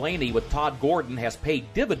pairing of Blaney with Todd Gordon has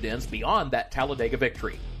paid dividends beyond that Talladega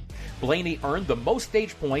victory. Blaney earned the most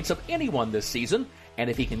stage points of anyone this season, and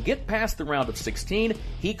if he can get past the round of 16,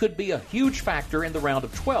 he could be a huge factor in the round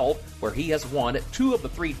of 12, where he has won at 2 of the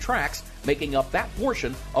 3 tracks, making up that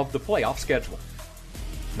portion of the playoff schedule.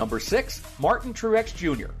 Number 6, Martin Truex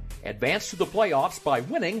Jr. advanced to the playoffs by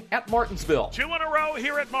winning at Martinsville. 2 in a row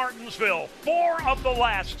here at Martinsville. 4 of the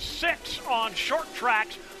last 6 on short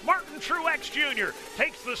tracks. Martin Truex Jr.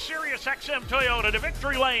 takes the SiriusXM Toyota to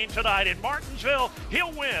victory lane tonight in Martinsville.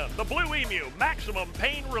 He'll win the Blue Emu Maximum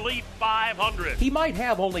Pain Relief 500. He might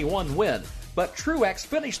have only one win, but Truex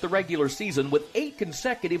finished the regular season with 8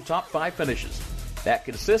 consecutive top 5 finishes. That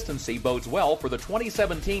consistency bodes well for the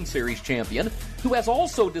 2017 Series champion, who has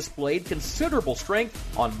also displayed considerable strength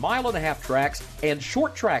on mile-and-a-half tracks and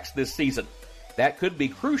short tracks this season. That could be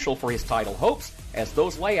crucial for his title hopes, as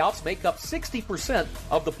those layouts make up 60%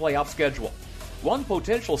 of the playoff schedule. One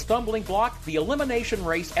potential stumbling block, the elimination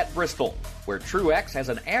race at Bristol, where Truex has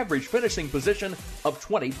an average finishing position of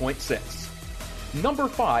 20.6. Number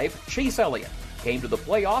 5, Chase Elliott came to the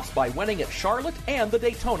playoffs by winning at Charlotte and the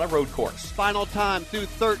Daytona road course. Final time through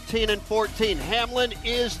 13 and 14. Hamlin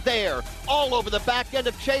is there. All over the back end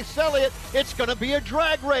of Chase Elliott. It's going to be a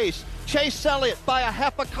drag race. Chase Elliott by a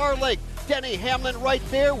half a car length. Denny Hamlin right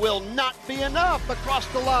there will not be enough across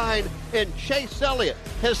the line. And Chase Elliott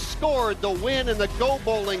has scored the win in the Go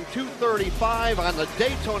Bowling 235 on the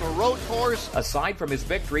Daytona road course. Aside from his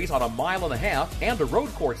victories on a mile-and-a-half and a road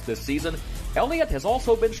course this season, Elliott has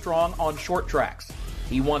also been strong on short tracks.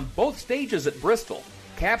 He won both stages at Bristol,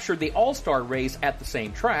 captured the All-Star race at the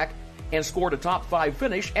same track, and scored a top 5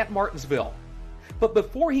 finish at Martinsville. But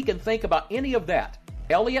before he can think about any of that,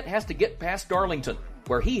 Elliott has to get past Darlington,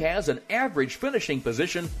 where he has an average finishing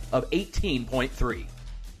position of 18.3.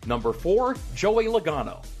 Number 4, Joey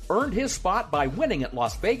Logano earned his spot by winning at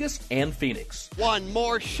Las Vegas and Phoenix. One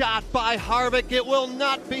more shot by Harvick. It will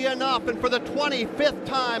not be enough. And for the 25th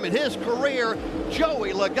time in his career,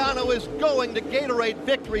 Joey Logano is going to Gatorade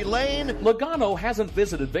Victory Lane. Logano hasn't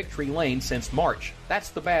visited Victory Lane since March. That's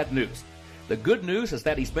the bad news. The good news is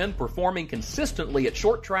that he's been performing consistently at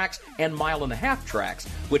short tracks and mile-and-a-half tracks,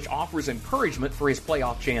 which offers encouragement for his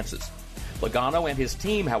playoff chances. Logano and his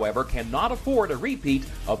team, however, cannot afford a repeat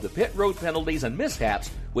of the pit road penalties and mishaps,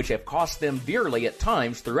 which have cost them dearly at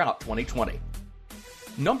times throughout 2020.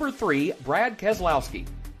 Number 3, Brad Keselowski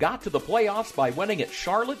got to the playoffs by winning at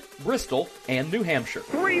Charlotte, Bristol, and New Hampshire.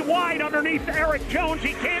 3 wide underneath Eric Jones.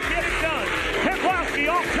 He can't get it done. Keselowski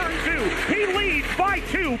off turn 2. He leads by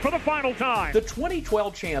 2 for the final time. The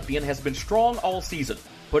 2012 champion has been strong all season,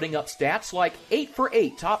 putting up stats like 8 for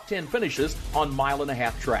 8 top 10 finishes on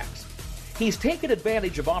mile-and-a-half tracks. He's taken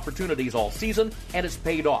advantage of opportunities all season, and it's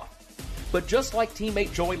paid off. But just like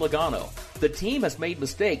teammate Joey Logano, the team has made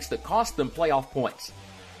mistakes that cost them playoff points.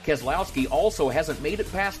 Keselowski also hasn't made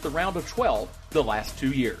it past the round of 12 the last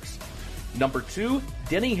 2 years. Number 2,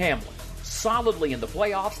 Denny Hamlin, solidly in the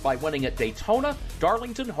playoffs by winning at Daytona,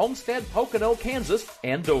 Darlington, Homestead, Pocono, Kansas,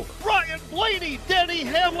 and Dover. Ryan Blaney, Denny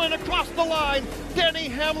Hamlin across the line. Denny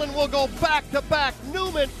Hamlin will go back-to-back.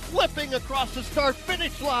 Newman flipping across the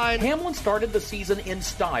start-finish line. Hamlin started the season in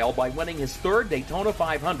style by winning his 3rd Daytona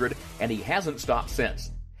 500, and he hasn't stopped since.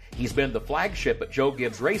 He's been the flagship at Joe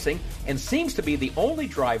Gibbs Racing and seems to be the only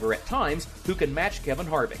driver at times who can match Kevin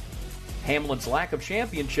Harvick. Hamlin's lack of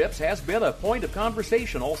championships has been a point of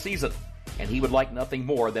conversation all season, and he would like nothing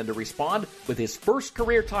more than to respond with his first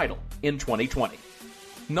career title in 2020.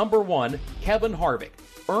 Number 1, Kevin Harvick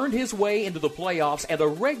earned his way into the playoffs and a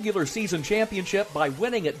regular season championship by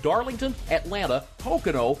winning at Darlington, Atlanta,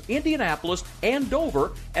 Pocono, Indianapolis, and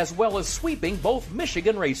Dover, as well as sweeping both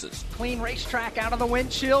Michigan races. Clean racetrack out of the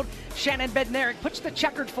windshield. Shannon Bednarik puts the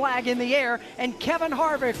checkered flag in the air, and Kevin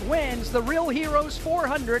Harvick wins the Real Heroes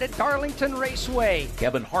 400 at Darlington Raceway.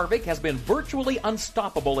 Kevin Harvick has been virtually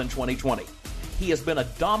unstoppable in 2020. He has been a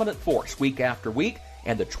dominant force week after week,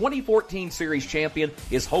 and the 2014 Series champion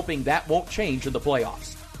is hoping that won't change in the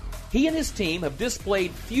playoffs. He and his team have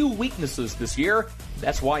displayed few weaknesses this year.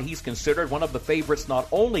 That's why he's considered one of the favorites not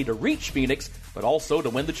only to reach Phoenix, but also to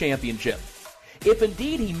win the championship. If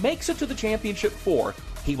indeed he makes it to the championship 4,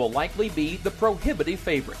 he will likely be the prohibitive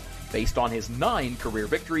favorite. based on his 9 career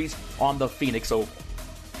victories on the Phoenix Oval.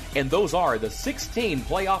 And those are the 16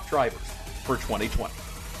 playoff drivers for 2020.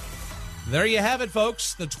 There you have it,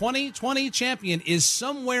 folks. The 2020 champion is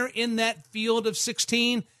somewhere in that field of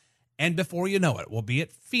 16, and before you know it, we'll be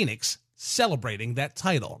at Phoenix celebrating that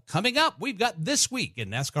title. Coming up, we've got This Week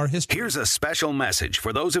in NASCAR History. Here's a special message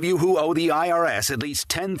for those of you who owe the IRS at least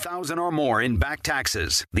 $10,000 or more in back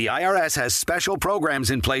taxes. The IRS has special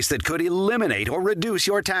programs in place that could eliminate or reduce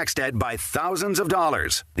your tax debt by thousands of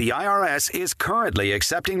dollars. The IRS is currently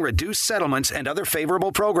accepting reduced settlements and other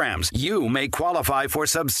favorable programs. You may qualify for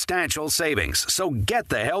substantial savings, so get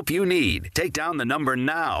the help you need. Take down the number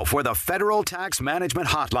now for the Federal Tax Management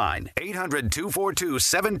Hotline,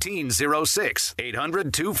 800-242-1706.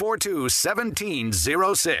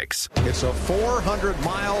 800-242-1706. It's a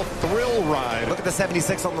 400-mile thrill ride. Look at the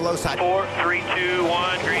 76 on the low side. 4, 3, 2,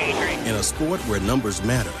 1, green. In a sport where numbers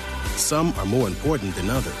matter, some are more important than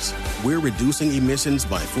others. We're reducing emissions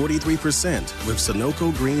by 43% with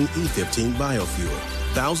Sunoco Green E15 biofuel.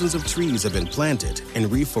 Thousands of trees have been planted in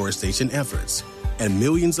reforestation efforts, and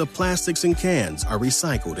millions of plastics and cans are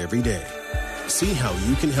recycled every day. See how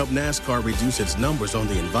you can help NASCAR reduce its numbers on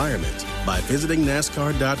the environment by visiting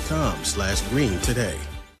NASCAR.com/green today.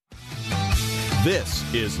 This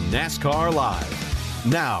is NASCAR Live.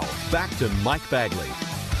 Now, back to Mike Bagley.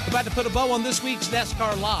 About to put a bow on this week's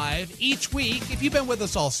NASCAR Live. Each week, if you've been with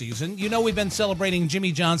us all season, you know we've been celebrating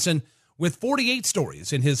Jimmie Johnson with 48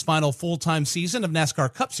 stories in his final full-time season of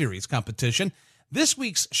NASCAR Cup Series competition. This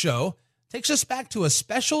week's show takes us back to a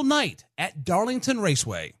special night at Darlington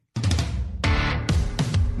Raceway.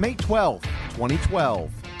 May 12th, 2012.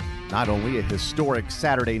 Not only a historic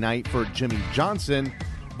Saturday night for Jimmie Johnson,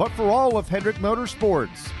 but for all of Hendrick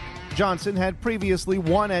Motorsports. Johnson had previously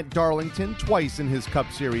won at Darlington twice in his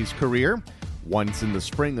Cup Series career, once in the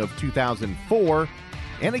spring of 2004,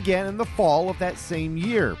 and again in the fall of that same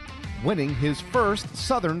year, winning his first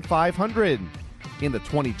Southern 500. In the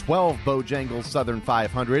 2012 Bojangles Southern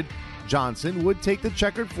 500, Johnson would take the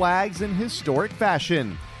checkered flags in historic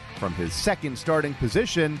fashion, from his second starting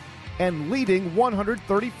position and leading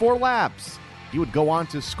 134 laps. He would go on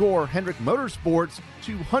to score Hendrick Motorsports'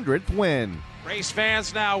 200th win. Race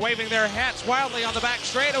fans now waving their hats wildly on the back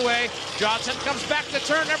straightaway. Johnson comes back to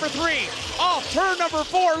turn number 3. Off turn number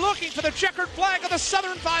 4, looking for the checkered flag of the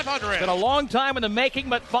Southern 500. Been a long time in the making,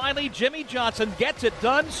 but finally Jimmie Johnson gets it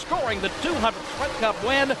done, scoring the 200th Sprint Cup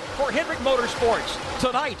win for Hendrick Motorsports.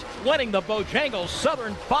 Tonight, winning the Bojangles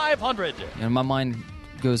Southern 500. My mind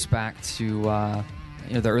goes back to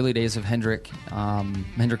the early days of Hendrick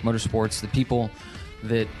Motorsports, the people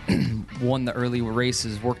that won the early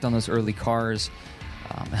races, worked on those early cars,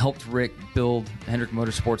 helped Rick build Hendrick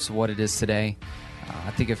Motorsports to what it is today.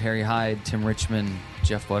 I think of Harry Hyde, Tim Richmond,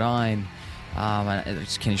 Jeff Bodine,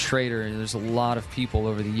 there's Kenny Schrader. There's a lot of people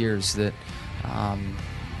over the years that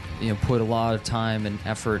put a lot of time and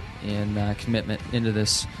effort and commitment into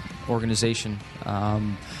this organization. So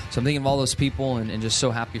I'm thinking of all those people and just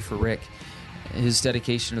so happy for Rick. His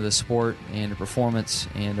dedication to the sport and the performance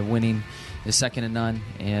and the winning is second to none,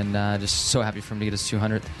 and just so happy for him to get his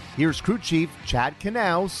 200th. Here's crew chief Chad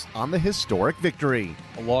Knaus on the historic victory.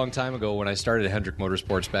 A long time ago when I started at Hendrick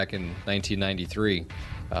Motorsports back in 1993,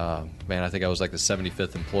 I think I was like the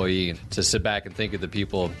 75th employee. To sit back and think of the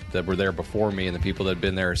people that were there before me and the people that have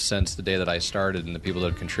been there since the day that I started and the people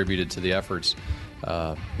that have contributed to the efforts,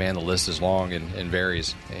 the list is long and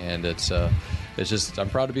varies, and it's just, I'm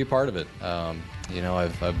proud to be a part of it.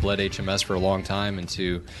 I've bled HMS for a long time, and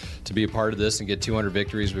to be a part of this and get 200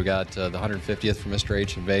 victories. We got the 150th for Mr.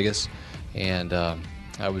 H in Vegas, and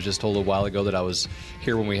I was just told a while ago that I was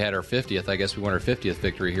here when we had our 50th. I guess we won our 50th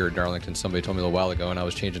victory here at Darlington. Somebody told me a little while ago, and I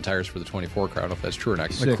was changing tires for the 24 car. I don't know if that's true or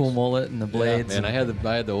not. The cool mullet and the blades. Yeah, man, I had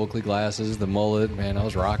the Oakley glasses, the mullet. Man, I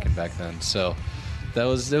was rocking back then. So that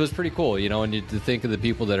was pretty cool, and to think of the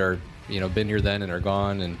people that are, been here then and are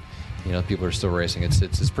gone, and people are still racing.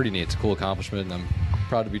 It's pretty neat. It's a cool accomplishment, and I'm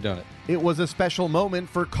proud to be done it. It was a special moment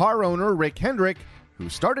for car owner Rick Hendrick, who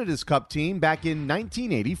started his Cup team back in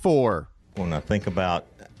 1984. When I think about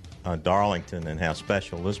Darlington and how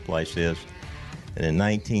special this place is, and in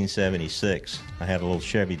 1976, I had a little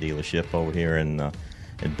Chevy dealership over here in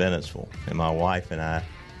Bennettsville, and my wife and I,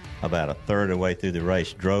 about a third of the way through the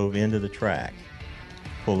race, drove into the track,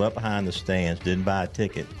 pulled up behind the stands, didn't buy a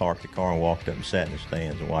ticket, parked the car, and walked up and sat in the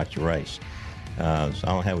stands and watched the race. So I don't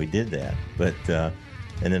know how we did that, but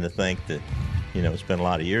and then to think that, it's been a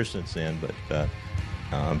lot of years since then, but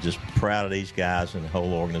I'm just proud of these guys and the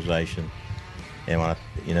whole organization. And when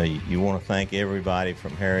you want to thank everybody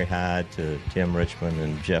from Harry Hyde to Tim Richmond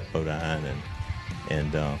and Jeff Bodine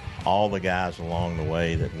and all the guys along the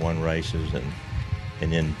way that won races,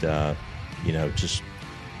 and then just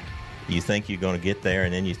you think you're going to get there,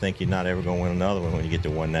 and then you think you're not ever going to win another one when you get to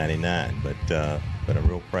 199. But I'm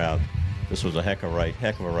real proud. This was a heck of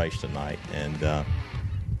a race tonight, and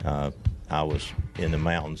I was in the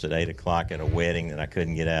mountains at 8 o'clock at a wedding that I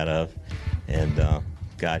couldn't get out of, and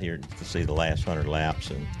got here to see the last 100 laps,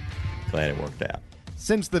 and glad it worked out.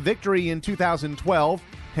 Since the victory in 2012,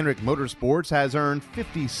 Hendrick Motorsports has earned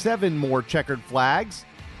 57 more checkered flags,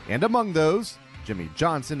 and among those, Jimmy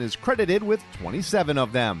Johnson is credited with 27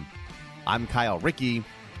 of them. I'm Kyle Rickey,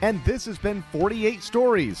 and this has been 48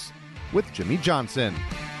 Stories with Jimmy Johnson.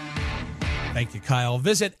 Thank you, Kyle.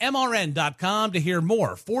 Visit MRN.com to hear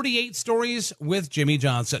more 48 Stories with Jimmy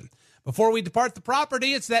Johnson. Before we depart the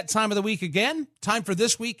property, it's that time of the week again. Time for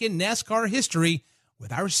This Week in NASCAR History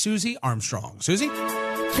with our Susie Armstrong. Susie?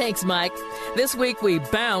 Thanks, Mike. This week we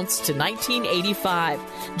bounce to 1985.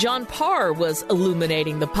 John Parr was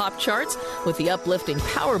illuminating the pop charts with the uplifting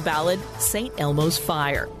power ballad St. Elmo's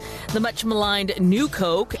Fire. The much maligned New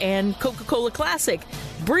Coke and Coca-Cola Classic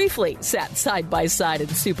briefly sat side by side in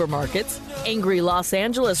supermarkets. Angry Los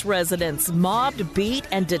Angeles residents mobbed, beat,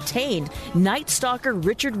 and detained Night Stalker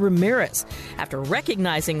Richard Ramirez after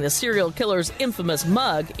recognizing the serial killer's infamous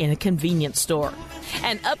mug in a convenience store.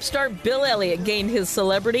 And upstart Bill Elliott gained his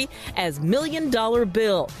celebrity as $1 Million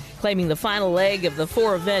Bill, claiming the final leg of the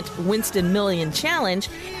 4-event Winston Million Challenge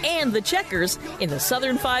and the checkers in the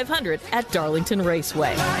Southern 500 at Darlington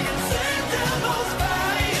Raceway.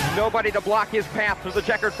 Nobody to block his path through the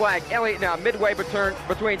checkered flag. Elliott now midway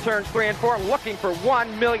between turns 3 and 4, looking for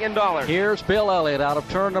 $1 million. Here's Bill Elliott out of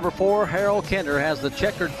turn number 4. Harold Kinder has the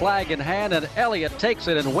checkered flag in hand, and Elliott takes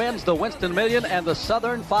it and wins the Winston Million and the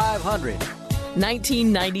Southern 500.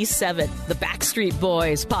 1997, the Backstreet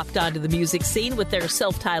Boys popped onto the music scene with their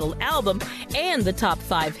self-titled album and the top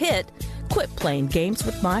 5 hit, Quit Playing Games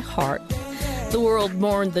with My Heart. The world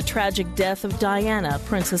mourned the tragic death of Diana,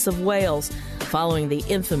 Princess of Wales, following the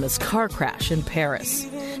infamous car crash in Paris.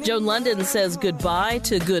 Joan London says goodbye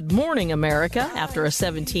to Good Morning America after a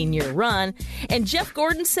 17-year run, and Jeff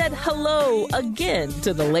Gordon said hello again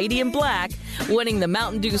to the Lady in Black, winning the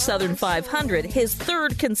Mountain Dew Southern 500, his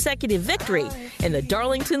 3rd consecutive victory in the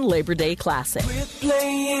Darlington Labor Day Classic.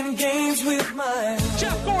 Playing games with my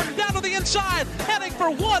Jeff Gordon down to the inside, heading for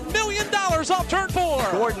 $1 million off turn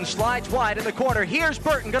 4. Gordon slides wide in the corner. Here's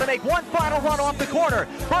Burton going to make one final run off the corner.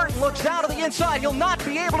 Burton looks down to the inside. He'll not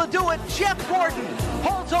be able to do it. Jeff Gordon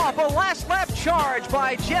holds off a last lap charge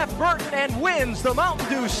by Jeff Burton and wins the Mountain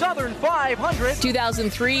Dew Southern 500.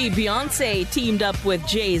 2003, Beyonce teamed up with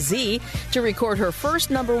Jay-Z to record her first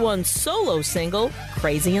 #1 solo single,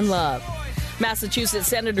 Crazy in Love. Massachusetts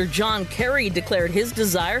Senator John Kerry declared his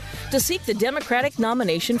desire to seek the Democratic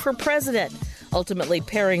nomination for president, ultimately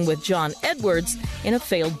pairing with John Edwards in a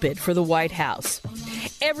failed bid for the White House.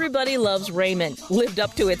 Everybody Loves Raymond lived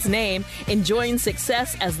up to its name, enjoying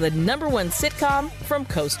success as the #1 sitcom from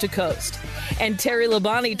coast to coast. And Terry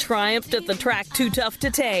Labonte triumphed at the track Too Tough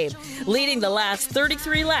to Tame, leading the last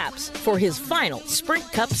 33 laps for his final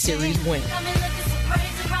Sprint Cup Series win.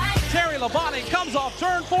 Terry Labonte comes off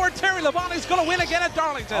turn 4. Terry Labonte's going to win again at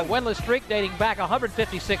Darlington. A winless streak dating back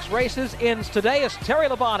 156 races ends today as Terry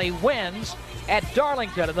Labonte wins at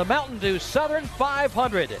Darlington in the Mountain Dew Southern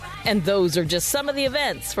 500. And those are just some of the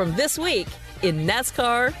events from this week in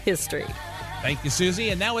NASCAR history. Thank you,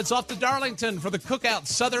 Susie. And now it's off to Darlington for the Cookout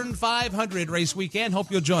Southern 500 race weekend. Hope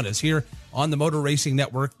you'll join us here on the Motor Racing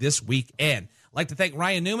Network this weekend. I'd like to thank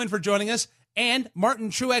Ryan Newman for joining us and Martin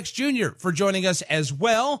Truex Jr. for joining us as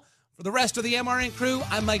well. For the rest of the MRN crew,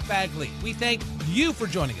 I'm Mike Bagley. We thank you for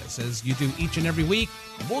joining us as you do each and every week.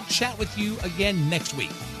 We'll chat with you again next week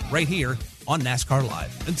right here on NASCAR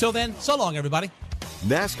Live. Until then, so long, everybody.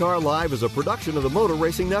 NASCAR Live is a production of the Motor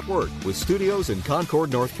Racing Network with studios in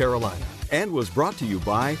Concord, North Carolina, and was brought to you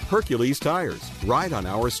by Hercules Tires, ride on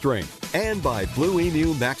our strength, and by Blue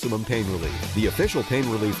Emu Maximum Pain Relief, the official pain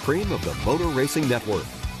relief cream of the Motor Racing Network.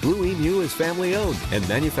 Blue Emu is family-owned and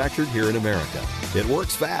manufactured here in America. It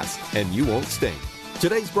works fast, and you won't stink.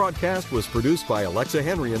 Today's broadcast was produced by Alexa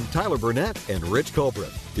Henrian, Tyler Burnett, and Rich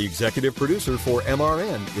Colbreth. The executive producer for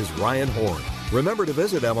MRN is Ryan Horn. Remember to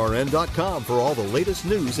visit MRN.com for all the latest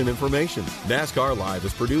news and information. NASCAR Live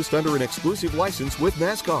is produced under an exclusive license with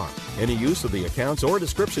NASCAR. Any use of the accounts or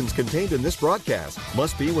descriptions contained in this broadcast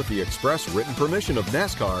must be with the express written permission of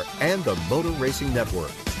NASCAR and the Motor Racing Network.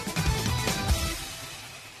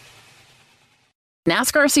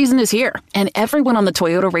 NASCAR season is here, and everyone on the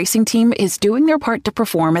Toyota racing team is doing their part to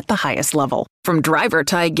perform at the highest level. From driver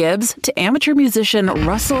Ty Gibbs to amateur musician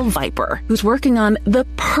Russell Viper, who's working on the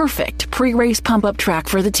perfect pre-race pump-up track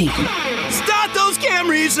for the team. Start those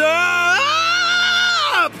Camrys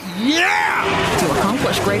up! Yeah! To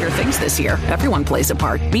accomplish greater things this year, everyone plays a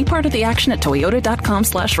part. Be part of the action at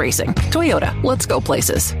toyota.com/racing. Toyota, let's go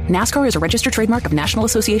places. NASCAR is a registered trademark of National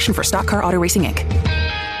Association for Stock Car Auto Racing,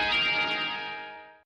 Inc.